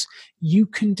everyone else. You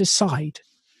can decide.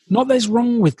 Not there's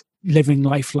wrong with living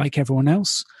life like everyone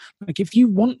else. Like if you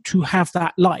want to have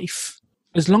that life,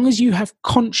 as long as you have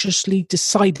consciously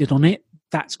decided on it,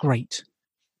 that's great.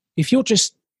 If you're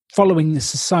just following the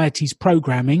society's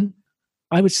programming,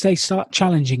 I would say start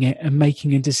challenging it and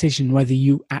making a decision whether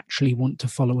you actually want to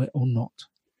follow it or not.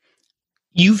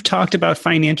 You've talked about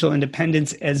financial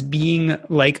independence as being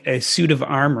like a suit of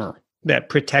armor that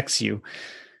protects you.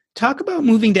 Talk about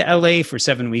moving to LA for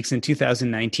 7 weeks in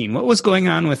 2019. What was going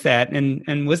on with that?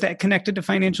 And was that connected to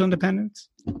financial independence?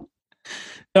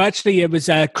 So actually, it was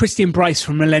Christian Bryce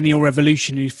from Millennial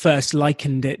Revolution who first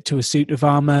likened it to a suit of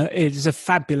armor. It is a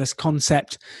fabulous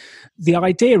concept. The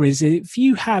idea is if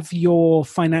you have your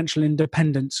financial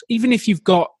independence, even if you've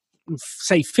got,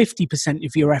 say, 50%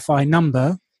 of your FI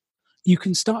number, you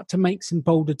can start to make some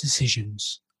bolder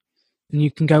decisions. And you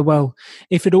can go, well,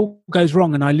 if it all goes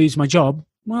wrong and I lose my job,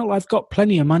 well, I've got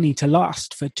plenty of money to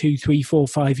last for 2, 3, 4,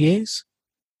 5 years.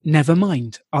 Never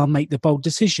mind. I'll make the bold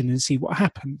decision and see what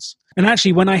happens. And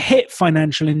actually, when I hit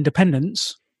financial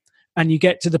independence and you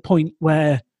get to the point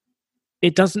where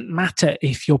it doesn't matter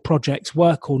if your projects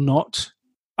work or not,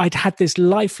 I'd had this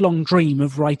lifelong dream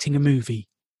of writing a movie.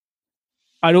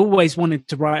 I'd always wanted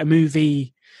to write a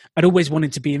movie. I'd always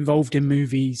wanted to be involved in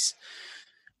movies.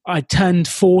 I turned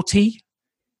 40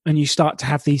 and you start to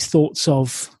have these thoughts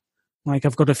of, like,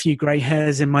 I've got a few grey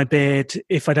hairs in my beard.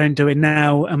 If I don't do it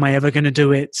now, am I ever going to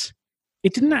do it?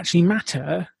 It didn't actually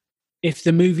matter if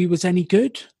the movie was any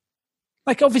good.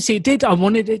 Like, obviously it did. I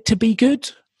wanted it to be good.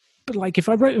 But like, if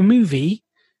I wrote a movie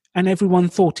and everyone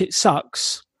thought it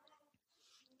sucks,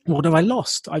 what have I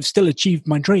lost? I've still achieved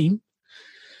my dream.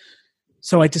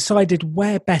 So I decided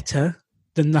where better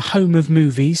than the home of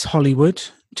movies, Hollywood,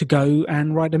 to go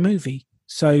and write a movie.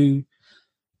 So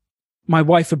My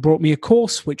wife had brought me a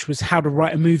course, which was how to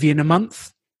write a movie in a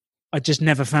month. I just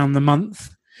never found the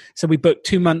month. So we booked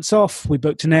 2 months off. We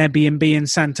booked an Airbnb in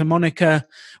Santa Monica.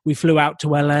 We flew out to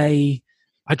LA.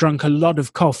 I drank a lot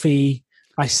of coffee.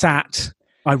 I sat,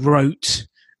 I wrote,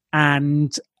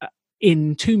 and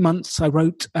in 2 months, I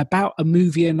wrote about a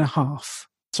movie and a half.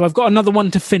 So I've got another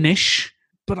one to finish,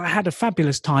 but I had a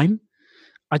fabulous time.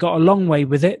 I got a long way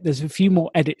with it. There's a few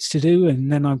more edits to do,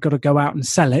 and then I've got to go out and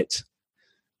sell it.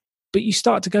 But you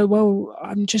start to go, well,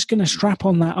 I'm just going to strap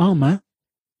on that armor.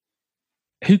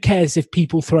 Who cares if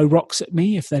people throw rocks at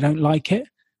me if they don't like it?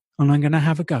 And I'm going to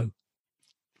have a go.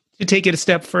 To take it a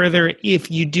step further,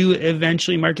 if you do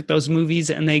eventually market those movies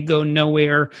and they go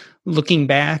nowhere, looking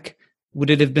back, would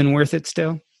it have been worth it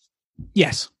still?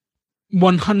 Yes,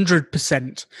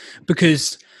 100%.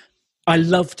 Because I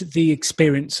loved the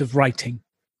experience of writing.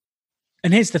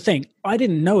 And here's the thing. I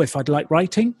didn't know if I'd like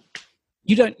writing.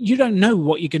 You don't know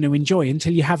what you're going to enjoy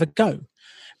until you have a go.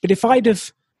 But if I'd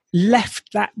have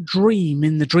left that dream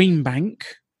in the dream bank,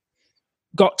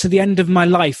 got to the end of my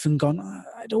life and gone,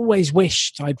 I'd always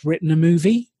wished I'd written a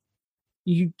movie,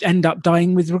 you end up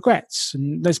dying with regrets.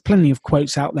 And there's plenty of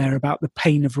quotes out there about the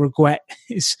pain of regret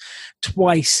is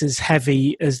twice as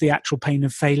heavy as the actual pain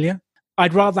of failure.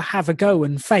 I'd rather have a go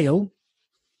and fail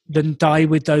than die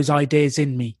with those ideas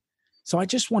in me. So I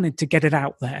just wanted to get it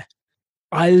out there.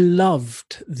 I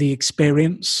loved the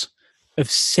experience of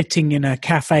sitting in a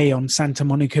cafe on Santa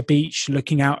Monica Beach,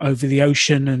 looking out over the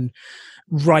ocean and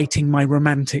writing my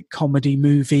romantic comedy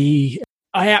movie.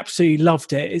 I absolutely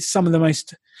loved it. It's some of the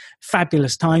most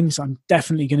fabulous times. I'm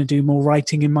definitely going to do more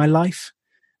writing in my life,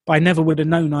 but I never would have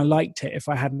known I liked it if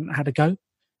I hadn't had a go.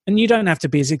 And you don't have to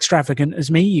be as extravagant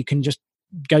as me. You can just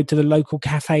go to the local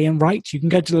cafe and write. You can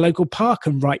go to the local park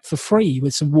and write for free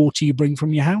with some water you bring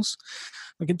from your house.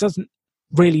 Like, it doesn't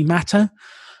really matter.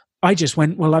 I just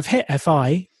went, well, I've hit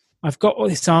FI. I've got all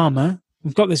this armor.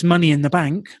 I've got this money in the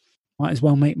bank. Might as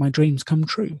well make my dreams come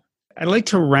true. I'd like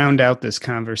to round out this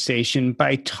conversation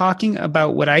by talking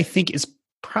about what I think is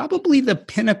probably the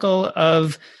pinnacle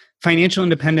of financial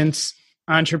independence,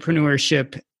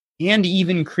 entrepreneurship, and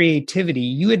even creativity.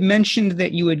 You had mentioned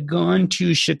that you had gone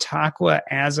to Chautauqua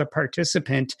as a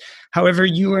participant. However,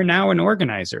 you are now an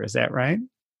organizer. Is that right?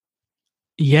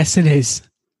 Yes, it is.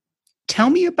 Tell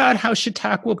me about how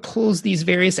Chautauqua pulls these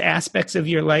various aspects of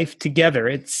your life together.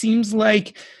 It seems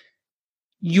like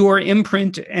your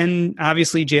imprint, and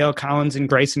obviously J.L. Collins and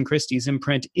Bryson Christie's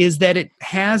imprint, is that it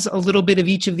has a little bit of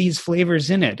each of these flavors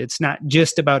in it. It's not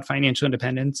just about financial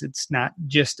independence. It's not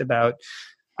just about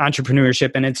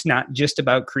entrepreneurship, and it's not just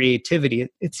about creativity.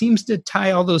 It seems to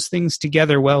tie all those things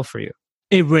together well for you.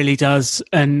 It really does.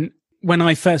 And when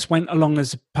I first went along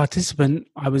as a participant,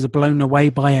 I was blown away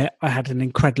by it. I had an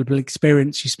incredible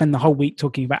experience. You spend the whole week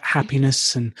talking about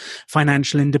happiness and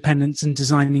financial independence and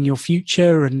designing your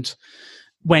future. And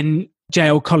when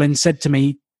J.L. Collins said to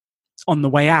me on the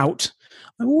way out,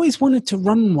 I always wanted to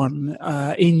run one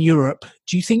in Europe.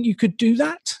 Do you think you could do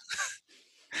that?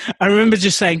 I remember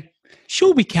just saying,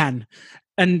 sure we can.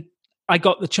 And I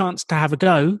got the chance to have a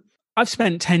go. I've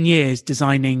spent 10 years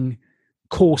designing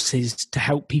courses to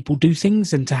help people do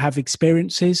things and to have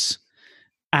experiences.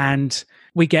 And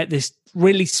we get this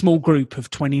really small group of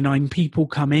 29 people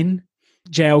come in.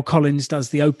 J.L. Collins does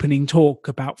the opening talk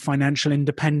about financial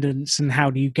independence and how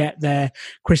do you get there.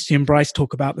 Christie and Bryce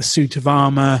talk about the suit of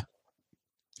armor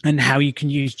and how you can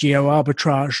use geo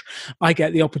arbitrage. I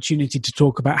get the opportunity to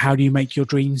talk about how do you make your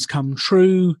dreams come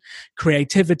true,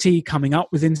 creativity, coming up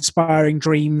with inspiring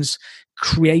dreams,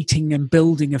 creating and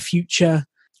building a future.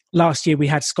 Last year, we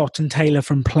had Scott and Taylor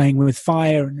from Playing with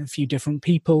Fire and a few different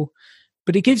people.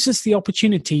 But it gives us the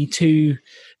opportunity to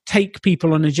take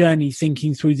people on a journey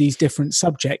thinking through these different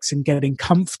subjects and getting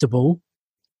comfortable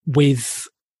with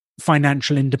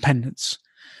financial independence.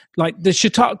 Like the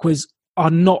Chautauquas are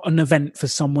not an event for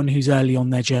someone who's early on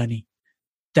their journey.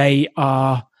 They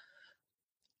are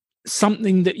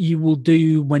something that you will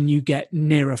do when you get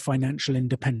nearer financial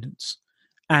independence.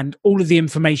 And all of the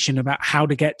information about how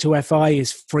to get to FI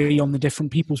is free on the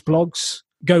different people's blogs.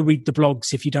 Go read the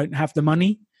blogs if you don't have the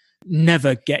money.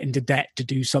 Never get into debt to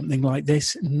do something like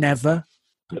this. Never.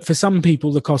 But for some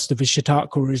people, the cost of a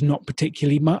Chautauqua is not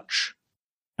particularly much.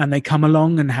 And they come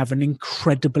along and have an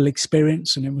incredible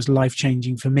experience. And it was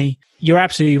life-changing for me. You're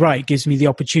absolutely right. It gives me the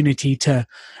opportunity to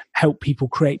help people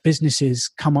create businesses,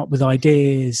 come up with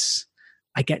ideas.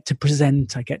 I get to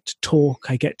present. I get to talk.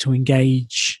 I get to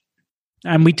engage.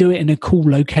 And we do it in a cool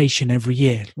location every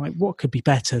year. Like, what could be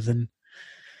better than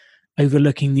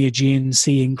overlooking the Aegean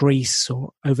Sea in Greece,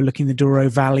 or overlooking the Douro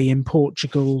Valley in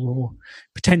Portugal, or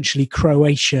potentially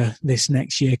Croatia this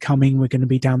next year coming. We're going to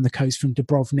be down the coast from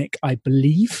Dubrovnik, I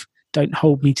believe. Don't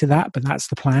hold me to that, but that's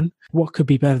the plan. What could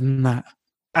be better than that?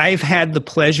 I've had the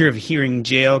pleasure of hearing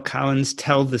J.L. Collins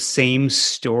tell the same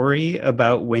story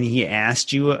about when he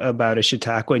asked you about a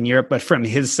Chautauqua in Europe, but from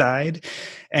his side.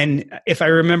 And if I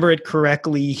remember it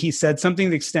correctly, he said something to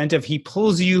the extent of he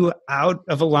pulls you out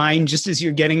of a line just as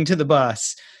you're getting to the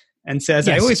bus and says,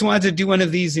 yes, I always wanted to do one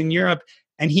of these in Europe.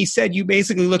 And he said you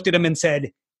basically looked at him and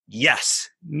said, yes,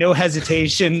 no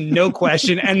hesitation, no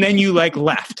question. And then you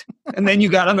left. And then you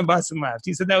got on the bus and left.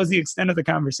 He said that was the extent of the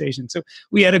conversation. So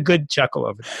we had a good chuckle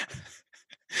over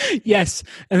that. Yes.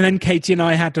 And then Katie and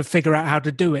I had to figure out how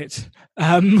to do it,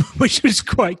 which was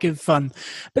quite good fun.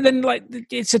 But then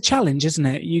it's a challenge, isn't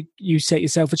it? You set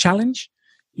yourself a challenge.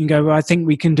 You go, well, I think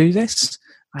we can do this.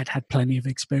 I'd had plenty of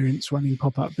experience running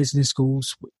pop-up business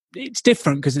schools. It's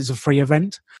different because it's a free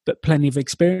event, but plenty of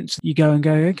experience. You go,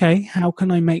 okay, how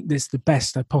can I make this the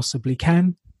best I possibly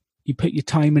can? You put your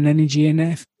time and energy in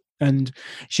it. And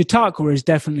Chautauqua is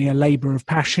definitely a labor of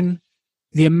passion.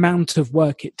 The amount of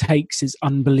work it takes is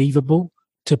unbelievable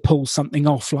to pull something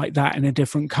off like that in a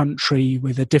different country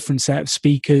with a different set of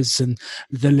speakers, and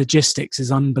the logistics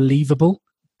is unbelievable,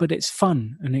 but it's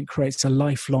fun and it creates a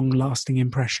lifelong lasting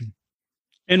impression.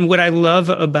 And what I love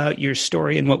about your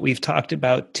story and what we've talked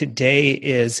about today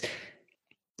is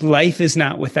life is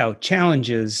not without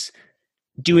challenges.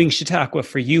 Doing Chautauqua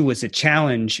for you was a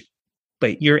challenge,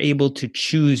 but you're able to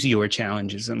choose your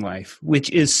challenges in life, which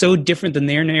is so different than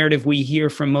their narrative we hear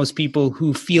from most people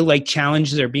who feel like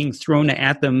challenges are being thrown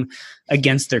at them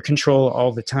against their control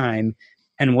all the time.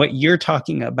 And what you're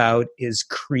talking about is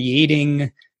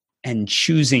creating and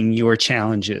choosing your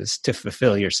challenges to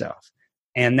fulfill yourself.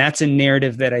 And that's a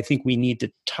narrative that I think we need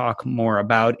to talk more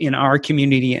about in our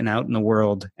community and out in the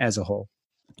world as a whole.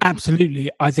 Absolutely.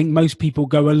 I think most people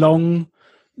go along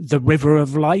the river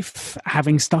of life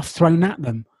having stuff thrown at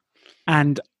them.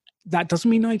 And that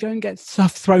doesn't mean I don't get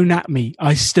stuff thrown at me.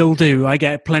 I still do. I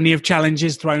get plenty of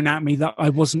challenges thrown at me that I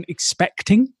wasn't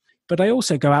expecting. But I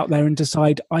also go out there and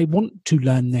decide I want to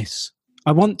learn this.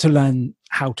 I want to learn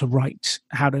how to write,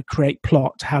 how to create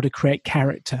plot, how to create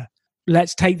character.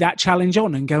 Let's take that challenge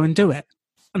on and go and do it.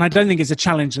 And I don't think it's a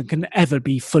challenge that can ever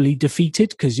be fully defeated,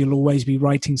 because you'll always be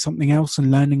writing something else and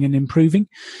learning and improving.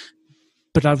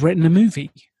 But I've written a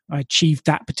movie. I achieved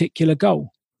that particular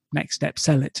goal. Next step,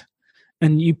 sell it.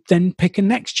 And you then pick a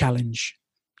next challenge.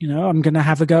 I'm going to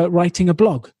have a go at writing a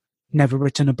blog. Never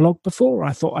written a blog before.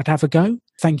 I thought I'd have a go.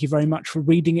 Thank you very much for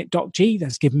reading it, Doc G.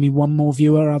 That's given me one more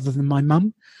viewer other than my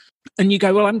mum. And you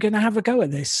go, well, I'm going to have a go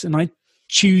at this. And I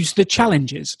choose the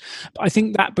challenges. I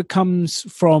think that becomes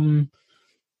from,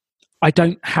 I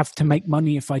don't have to make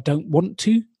money if I don't want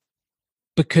to,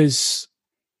 because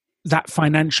that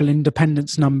financial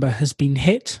independence number has been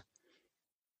hit.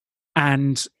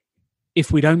 And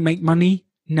if we don't make money,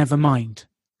 never mind.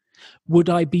 Would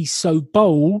I be so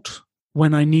bold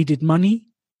when I needed money?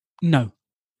 No,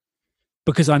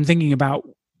 because I'm thinking about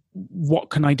what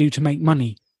can I do to make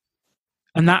money?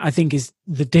 And that, I think, is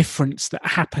the difference that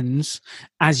happens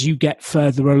as you get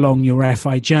further along your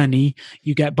FI journey.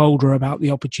 You get bolder about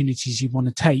the opportunities you want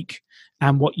to take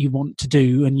and what you want to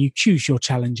do, and you choose your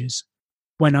challenges.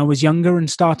 When I was younger and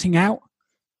starting out,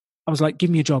 I was like, give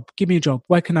me a job. Give me a job.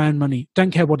 Where can I earn money?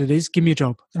 Don't care what it is. Give me a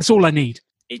job. That's all I need.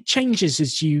 It changes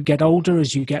as you get older,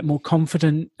 as you get more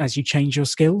confident, as you change your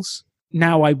skills.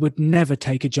 Now I would never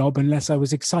take a job unless I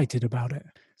was excited about it.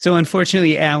 So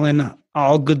unfortunately, Alan,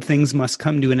 all good things must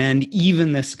come to an end,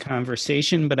 even this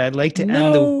conversation. But I'd like to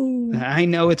end I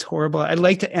know it's horrible. I'd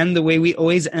like to end the way we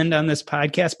always end on this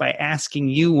podcast, by asking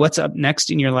you what's up next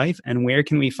in your life and where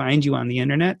can we find you on the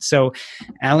internet. So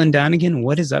Alan Donegan,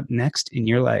 what is up next in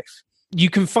your life? You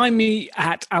can find me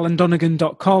at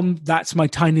alandonegan.com. That's my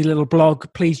tiny little blog.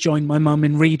 Please join my mum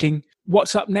in reading.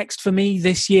 What's up next for me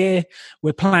this year?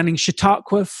 We're planning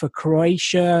Chautauqua for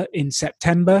Croatia in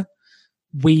September.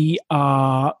 We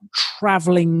are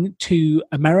traveling to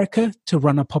America to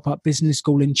run a pop-up business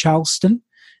school in Charleston,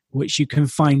 which you can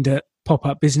find at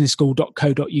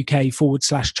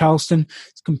popupbusinessschool.co.uk/Charleston.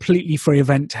 It's a completely free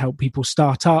event to help people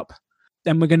start up.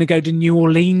 Then we're going to go to New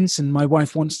Orleans, and my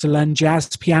wife wants to learn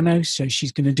jazz piano, so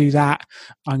she's going to do that.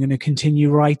 I'm going to continue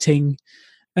writing.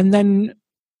 And then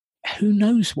who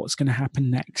knows what's going to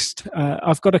happen next?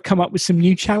 I've got to come up with some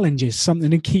new challenges,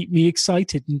 something to keep me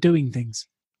excited and doing things.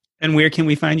 And where can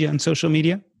we find you on social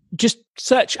media? Just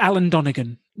search Alan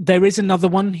Donegan. There is another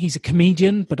one. He's a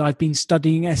comedian, but I've been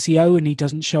studying SEO and he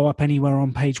doesn't show up anywhere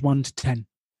on page 1 to 10.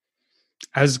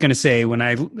 I was going to say, when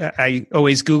I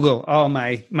always Google all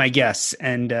my guests,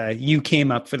 and you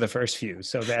came up for the first few.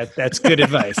 So that's good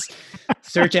advice.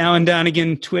 Search Alan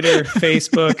Donegan, Twitter,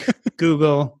 Facebook,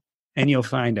 Google, and you'll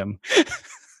find him.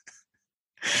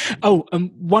 Oh,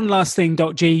 one last thing,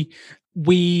 Doc G.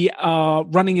 We are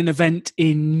running an event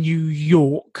in New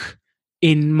York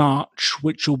in March,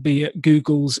 which will be at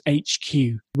Google's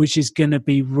HQ, which is going to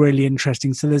be really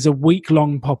interesting. So there's a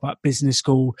week-long pop-up business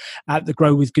school at the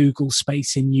Grow with Google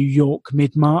space in New York,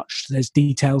 mid-March. There's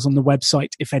details on the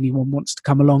website if anyone wants to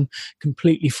come along.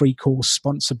 Completely free course,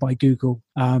 sponsored by Google.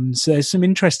 So there's some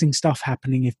interesting stuff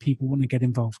happening if people want to get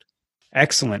involved.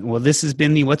 Excellent. Well, this has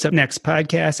been the What's Up Next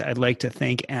podcast. I'd like to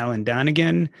thank Alan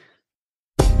Donegan.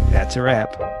 That's a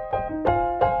wrap.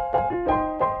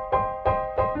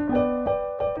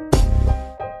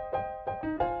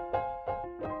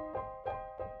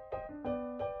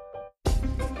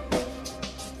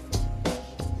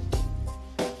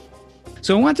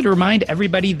 So I wanted to remind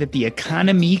everybody that the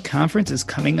Economy Conference is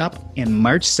coming up in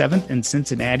March 7th in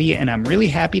Cincinnati, and I'm really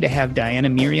happy to have Diana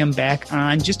Miriam back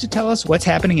on just to tell us what's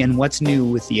happening and what's new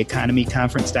with the Economy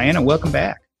Conference. Diana, welcome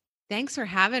back. Thanks for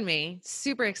having me.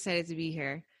 Super excited to be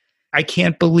here. I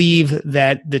can't believe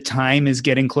that the time is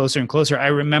getting closer and closer. I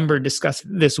remember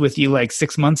discussing this with you like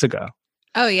 6 months ago.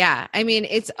 Oh, yeah. I mean,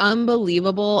 it's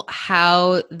unbelievable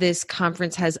how this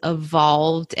conference has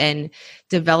evolved and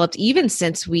developed even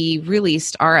since we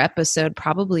released our episode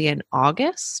probably in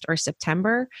August or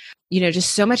September. You know,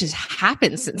 just so much has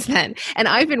happened since then. And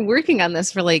I've been working on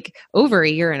this for like over a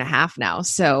year and a half now.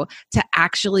 So to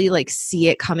actually like see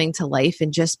it coming to life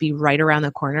and just be right around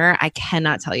the corner, I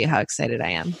cannot tell you how excited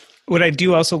I am. What I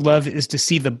do also love is to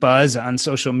see the buzz on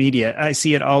social media. I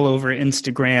see it all over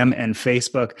Instagram and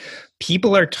Facebook.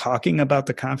 People are talking about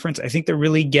the conference. I think they're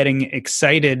really getting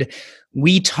excited.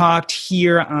 We talked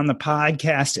here on the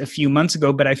podcast a few months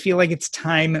ago, but I feel like it's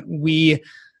time we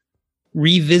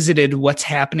revisited what's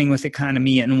happening with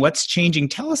Economy and what's changing.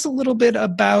 Tell us a little bit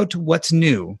about what's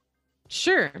new.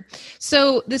 Sure.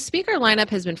 So the speaker lineup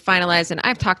has been finalized, and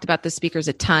I've talked about the speakers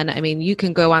a ton. I mean, you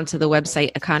can go onto the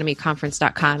website,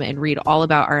 economyconference.com, and read all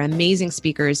about our amazing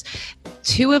speakers.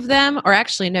 Two of them, or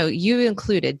actually, no, you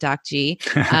included, Doc G.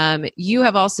 You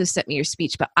have also sent me your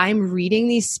speech, but I'm reading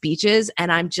these speeches,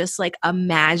 and I'm just like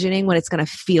imagining what it's going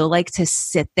to feel like to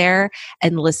sit there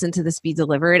and listen to this be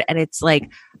delivered. And it's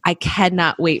like, I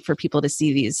cannot wait for people to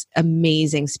see these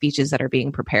amazing speeches that are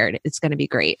being prepared. It's going to be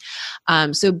great.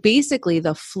 So basically,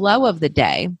 the flow of the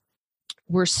day,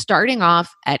 we're starting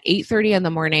off at 8:30 in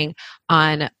the morning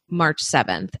on March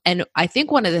 7th. And I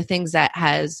think one of the things that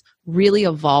has really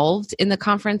evolved in the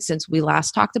conference since we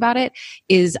last talked about it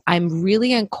is I'm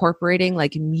really incorporating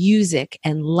like music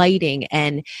and lighting,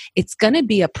 and it's going to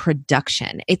be a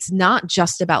production. It's not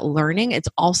just about learning, it's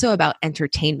also about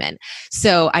entertainment.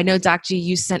 So I know, Doc G,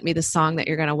 you sent me the song that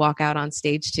you're going to walk out on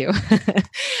stage to.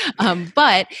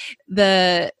 But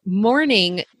the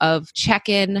morning of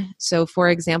check-in, so for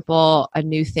example, a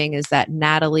new thing is that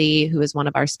Natalie, who is one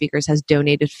of our speakers, has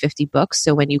donated 50 books.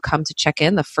 So when you come to check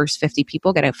in, the first 50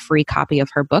 people get a free copy of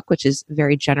her book, which is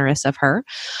very generous of her.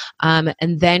 And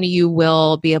then you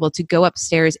will be able to go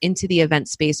upstairs into the event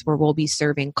space where we'll be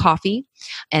serving coffee,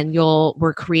 and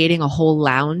we're creating a whole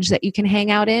lounge that you can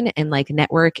hang out in and like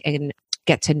network and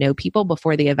get to know people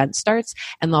before the event starts.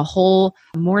 And the whole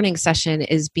morning session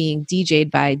is being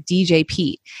DJ'd by DJ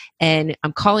Pete. And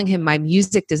I'm calling him my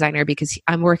music designer because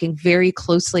I'm working very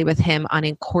closely with him on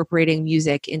incorporating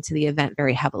music into the event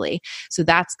very heavily. So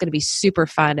that's going to be super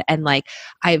fun. And like,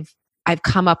 I've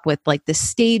come up with like the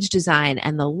stage design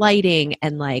and the lighting,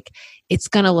 and like, it's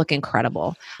going to look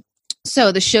incredible.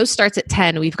 So the show starts at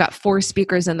 10. We've got 4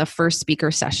 speakers in the first speaker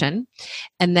session.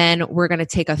 And then we're going to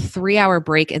take a 3-hour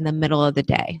break in the middle of the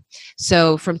day.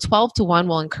 So from 12 to 1,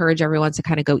 we'll encourage everyone to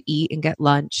kind of go eat and get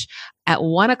lunch. At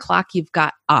 1 o'clock, you've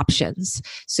got options.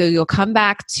 So you'll come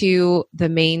back to the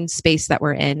main space that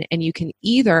we're in, and you can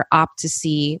either opt to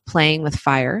see Playing with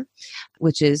Fire,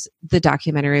 which is the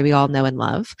documentary we all know and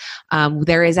love.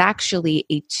 There is actually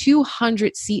a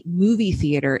 200-seat movie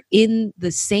theater in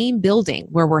the same building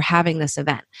where we're having this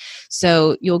event.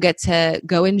 So you'll get to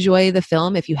go enjoy the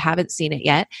film if you haven't seen it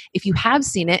yet. If you have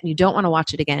seen it and you don't want to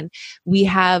watch it again, we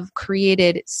have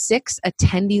created 6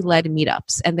 attendee-led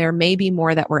meetups, and there may be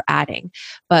more that we're adding.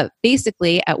 But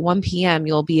basically at 1 p.m.,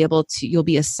 you'll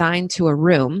be assigned to a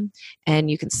room, and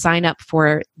you can sign up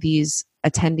for these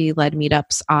attendee-led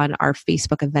meetups on our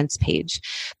Facebook events page.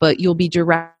 But you'll be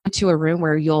directed to a room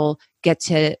where you'll get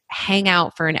to hang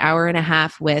out for an hour and a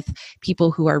half with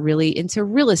people who are really into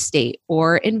real estate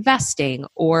or investing,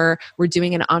 or we're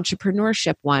doing an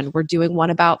entrepreneurship one. We're doing one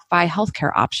about FI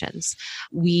healthcare options.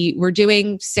 We're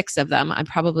doing 6 of them. I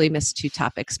probably missed 2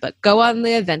 topics, but go on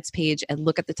the events page and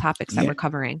look at the topics that we're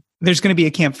covering. There's going to be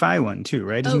a Camp FI one too,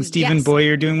 right? Isn't Stephen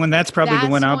Boyer doing one? That's probably the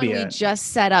one I'll be at. We just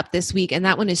set up this week, and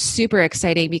that one is super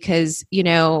exciting because,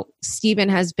 Stephen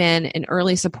has been an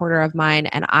early supporter of mine,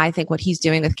 and I think what he's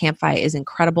doing with Camp FI is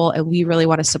incredible, and we really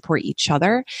want to support each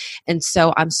other. And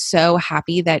so I'm so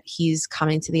happy that he's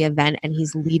coming to the event and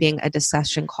he's leading a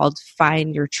discussion called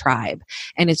Find Your Tribe.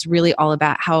 And it's really all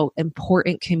about how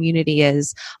important community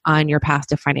is on your path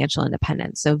to financial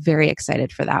independence. So very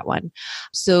excited for that one.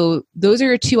 So those are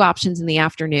your 2 options in the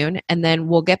afternoon. And then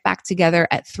we'll get back together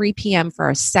at 3 p.m. for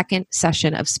our second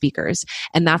session of speakers.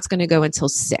 And that's going to go until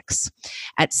 6.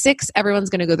 At 6, everyone's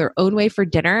going to go their own way for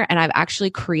dinner. And I've actually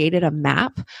created a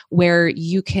map where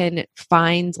you can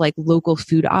find like local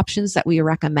food options that we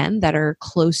recommend that are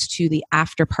close to the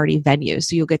after party venue.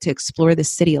 So you'll get to explore the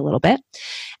city a little bit.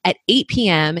 At 8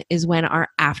 p.m. is when our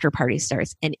after party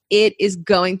starts, and it is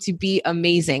going to be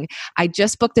amazing. I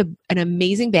just booked an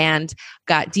amazing band,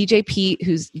 got DJ Pete,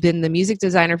 who's been the music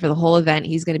designer for the whole event.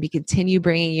 He's going to continue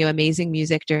bringing you amazing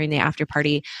music during the after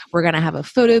party. We're going to have a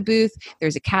photo booth.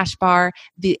 There's a cash bar.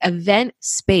 The event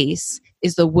space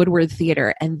is the Woodward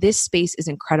Theater, and this space is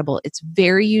incredible. It's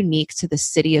very unique to the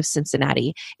city of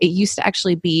Cincinnati. It used to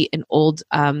actually be an old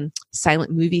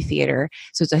silent movie theater,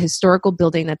 so it's a historical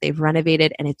building that they've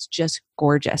renovated, and it's just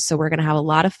gorgeous. So we're going to have a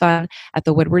lot of fun at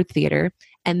the Woodward Theater.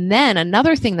 And then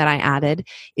another thing that I added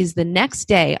is the next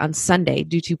day on Sunday,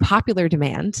 due to popular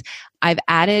demand, I've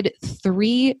added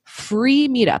 3 free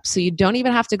meetups. So you don't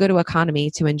even have to go to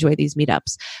Economy to enjoy these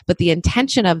meetups. But the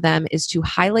intention of them is to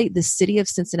highlight the city of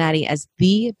Cincinnati as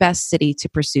the best city to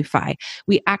pursue FI.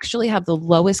 We actually have the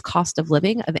lowest cost of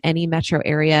living of any metro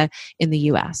area in the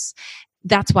US.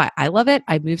 That's why I love it.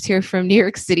 I moved here from New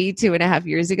York City 2.5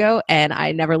 years ago, and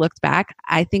I never looked back.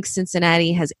 I think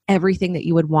Cincinnati has everything that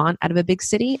you would want out of a big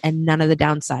city and none of the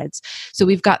downsides. So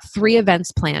we've got 3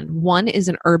 events planned. One is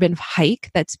an urban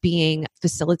hike that's being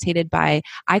facilitated by,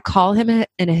 I call him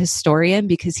a historian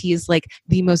because he is like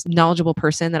the most knowledgeable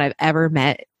person that I've ever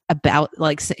met about,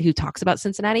 like, who talks about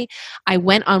Cincinnati. I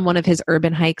went on one of his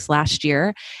urban hikes last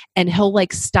year, and he'll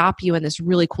like stop you in this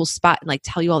really cool spot and like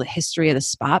tell you all the history of the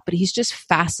spot, but he's just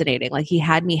fascinating. Like, he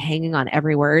had me hanging on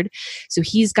every word. So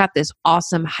he's got this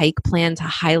awesome hike plan to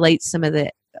highlight some of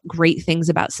the great things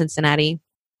about Cincinnati.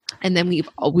 And then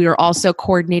we are also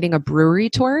coordinating a brewery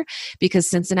tour because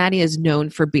Cincinnati is known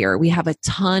for beer. We have a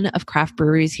ton of craft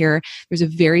breweries here. There's a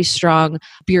very strong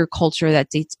beer culture that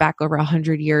dates back over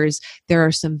 100 years. There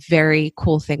are some very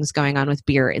cool things going on with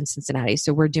beer in Cincinnati.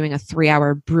 So we're doing a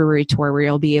 3-hour brewery tour where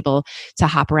you'll be able to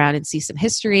hop around and see some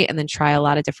history and then try a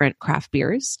lot of different craft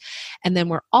beers. And then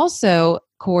we're also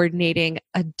coordinating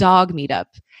a dog meetup.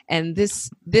 And this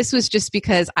was just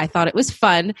because I thought it was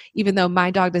fun, even though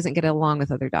my dog doesn't get along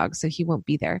with other dogs, so he won't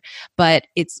be there. But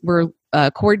we're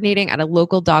coordinating at a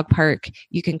local dog park.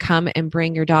 You can come and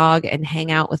bring your dog and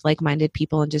hang out with like-minded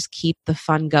people and just keep the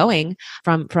fun going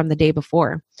from the day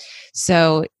before.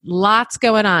 So lots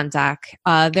going on, Doc.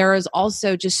 There is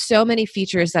also just so many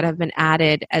features that have been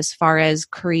added as far as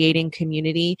creating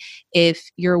community. If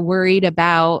you're worried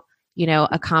about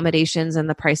accommodations and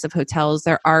the price of hotels,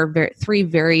 there are 3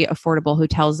 very affordable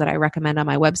hotels that I recommend on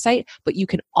my website, but you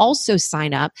can also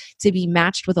sign up to be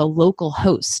matched with a local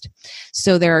host.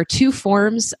 So there are 2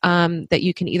 forms that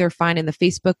you can either find in the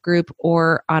Facebook group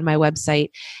or on my website.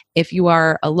 If you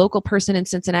are a local person in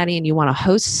Cincinnati and you want to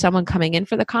host someone coming in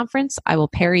for the conference, I will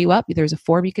pair you up. There's a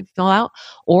form you can fill out,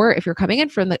 or if you're coming in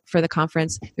for the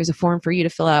conference, there's a form for you to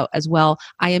fill out as well.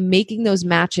 I am making those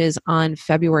matches on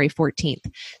February 14th.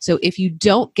 So if you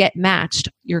don't get matched,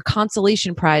 your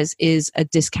consolation prize is a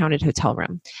discounted hotel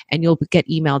room, and you'll get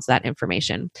emailed that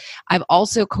information. I've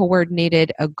also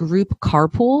coordinated a group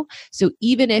carpool. So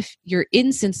even if you're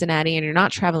in Cincinnati and you're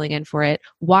not traveling in for it,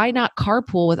 why not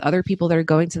carpool with other people that are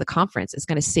going to the conference? It's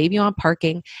going to save you on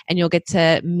parking, and you'll get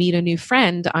to meet a new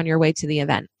friend on your way to the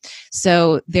event.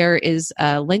 So there is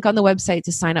a link on the website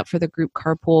to sign up for the group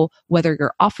carpool, whether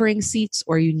you're offering seats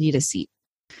or you need a seat.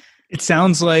 It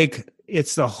sounds like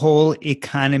it's the whole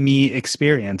economy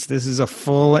experience. This is a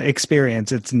full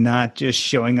experience. It's not just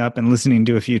showing up and listening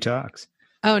to a few talks.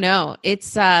 Oh no,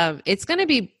 it's going to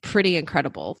be pretty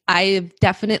incredible. I've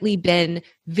definitely been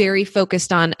very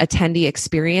focused on attendee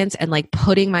experience and like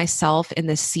putting myself in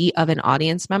the seat of an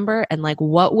audience member and like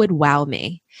what would wow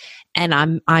me.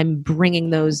 And I'm bringing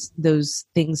those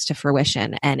things to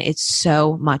fruition, and it's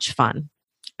so much fun.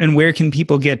 And where can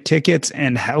people get tickets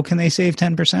and how can they save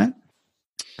 10%?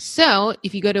 So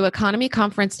if you go to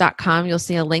economyconference.com, you'll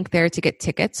see a link there to get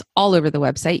tickets all over the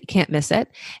website. You can't miss it.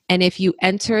 And if you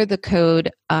enter the code,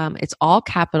 it's all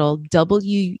capital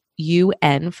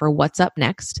WUN for what's up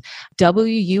next.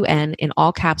 WUN in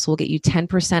all caps will get you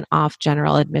 10% off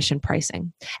general admission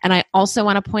pricing. And I also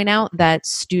want to point out that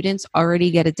students already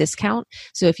get a discount.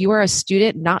 So if you are a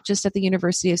student, not just at the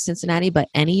University of Cincinnati, but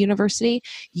any university,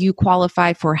 you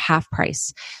qualify for half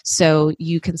price. So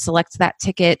you can select that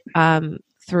ticket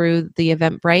through the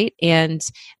Eventbrite, and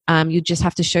you just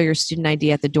have to show your student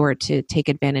ID at the door to take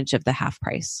advantage of the half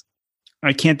price.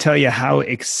 I can't tell you how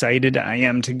excited I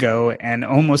am to go, and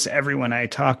almost everyone I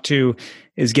talk to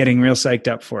is getting real psyched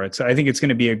up for it. So I think it's going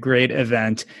to be a great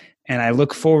event, and I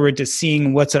look forward to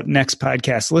seeing What's Up Next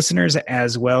podcast listeners,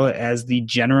 as well as the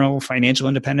general financial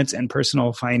independence and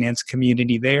personal finance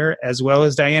community there, as well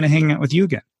as Diana hanging out with you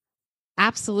again.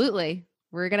 Absolutely.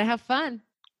 We're going to have fun.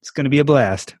 It's going to be a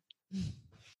blast.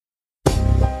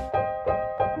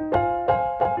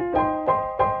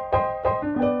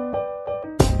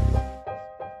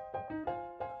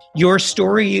 Your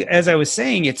story, as I was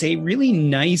saying, it's a really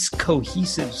nice,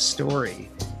 cohesive story.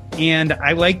 And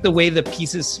I like the way the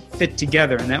pieces fit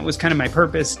together. And that was kind of my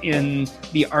purpose in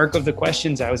the arc of the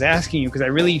questions I was asking you, because I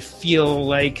really feel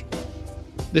like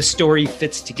the story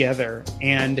fits together.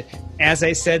 And as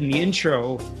I said in the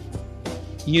intro,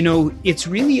 you know, it's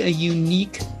really a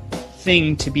unique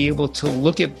thing to be able to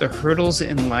look at the hurdles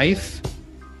in life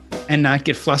and not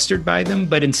get flustered by them,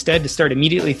 but instead to start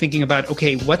immediately thinking about,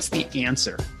 okay, what's the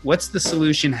answer? What's the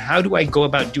solution? How do I go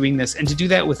about doing this? And to do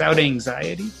that without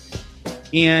anxiety.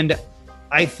 And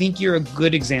I think you're a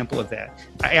good example of that.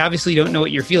 I obviously don't know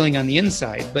what you're feeling on the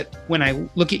inside, but when I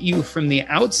look at you from the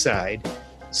outside,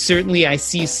 certainly I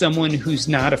see someone who's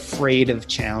not afraid of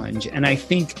challenge. And I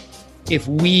think if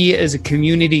we as a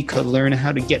community could learn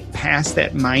how to get past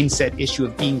that mindset issue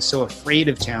of being so afraid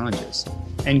of challenges,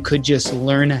 and could just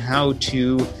learn how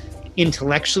to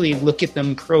intellectually look at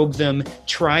them, probe them,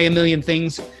 try a million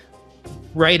things,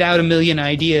 write out a million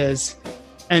ideas,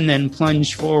 and then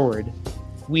plunge forward,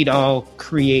 we'd all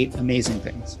create amazing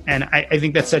things. And I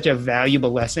think that's such a valuable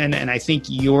lesson, and I think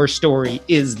your story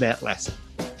is that lesson.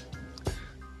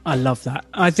 I love that.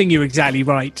 I think you're exactly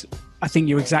right.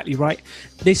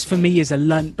 This, for me, is a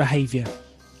learnt behaviour.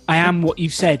 I am what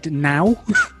you've said now.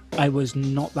 I was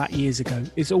not that years ago.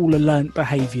 It's all a learnt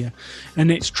behaviour.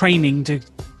 And it's training to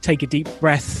take a deep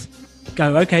breath,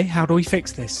 go, okay, how do we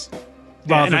fix this?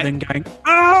 Rather than going,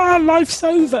 life's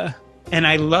over. And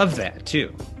I love that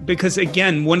too. Because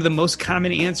again, one of the most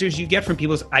common answers you get from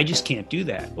people is, I just can't do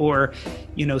that. Or,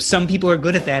 you know, some people are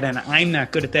good at that and I'm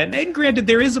not good at that. And granted,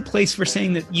 there is a place for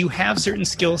saying that you have certain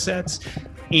skill sets,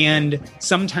 and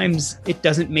sometimes it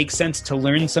doesn't make sense to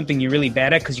learn something you're really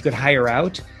bad at because you could hire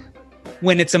out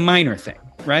when it's a minor thing,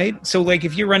 right? So like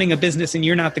if you're running a business and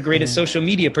you're not the greatest social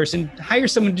media person, hire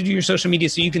someone to do your social media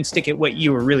so you can stick at what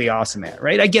you were really awesome at,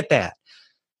 right? I get that.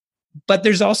 But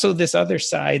there's also this other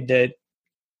side that,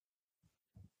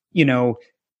 you know,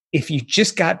 if you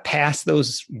just got past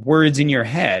those words in your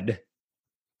head,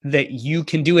 that you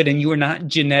can do it and you are not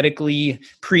genetically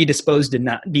predisposed to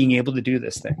not being able to do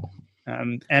this thing.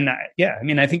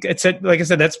 I think it's, like I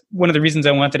said, that's one of the reasons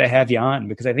I wanted to have you on,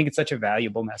 because I think it's such a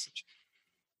valuable message.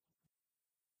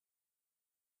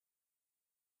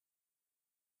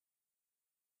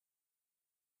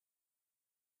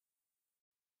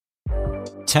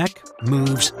 Tech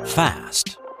moves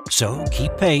fast, so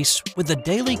keep pace with the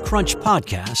Daily Crunch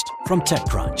podcast from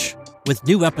TechCrunch. With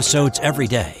new episodes every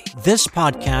day, this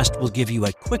podcast will give you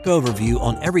a quick overview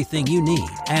on everything you need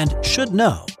and should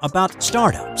know about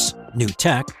startups, new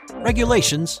tech,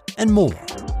 regulations, and more.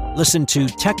 Listen to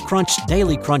TechCrunch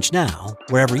Daily Crunch now,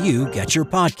 wherever you get your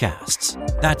podcasts.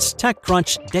 That's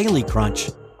TechCrunch Daily Crunch,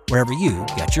 wherever you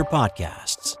get your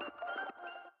podcasts.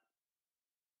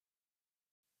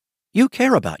 You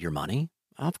care about your money.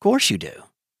 Of course you do.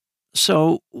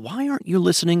 So why aren't you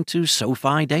listening to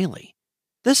SoFi Daily?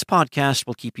 This podcast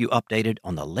will keep you updated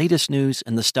on the latest news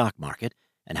in the stock market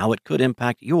and how it could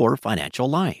impact your financial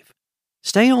life.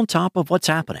 Stay on top of what's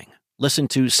happening. Listen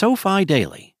to SoFi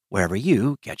Daily wherever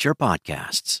you get your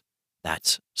podcasts.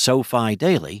 That's SoFi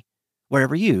Daily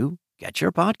wherever you get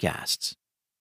your podcasts.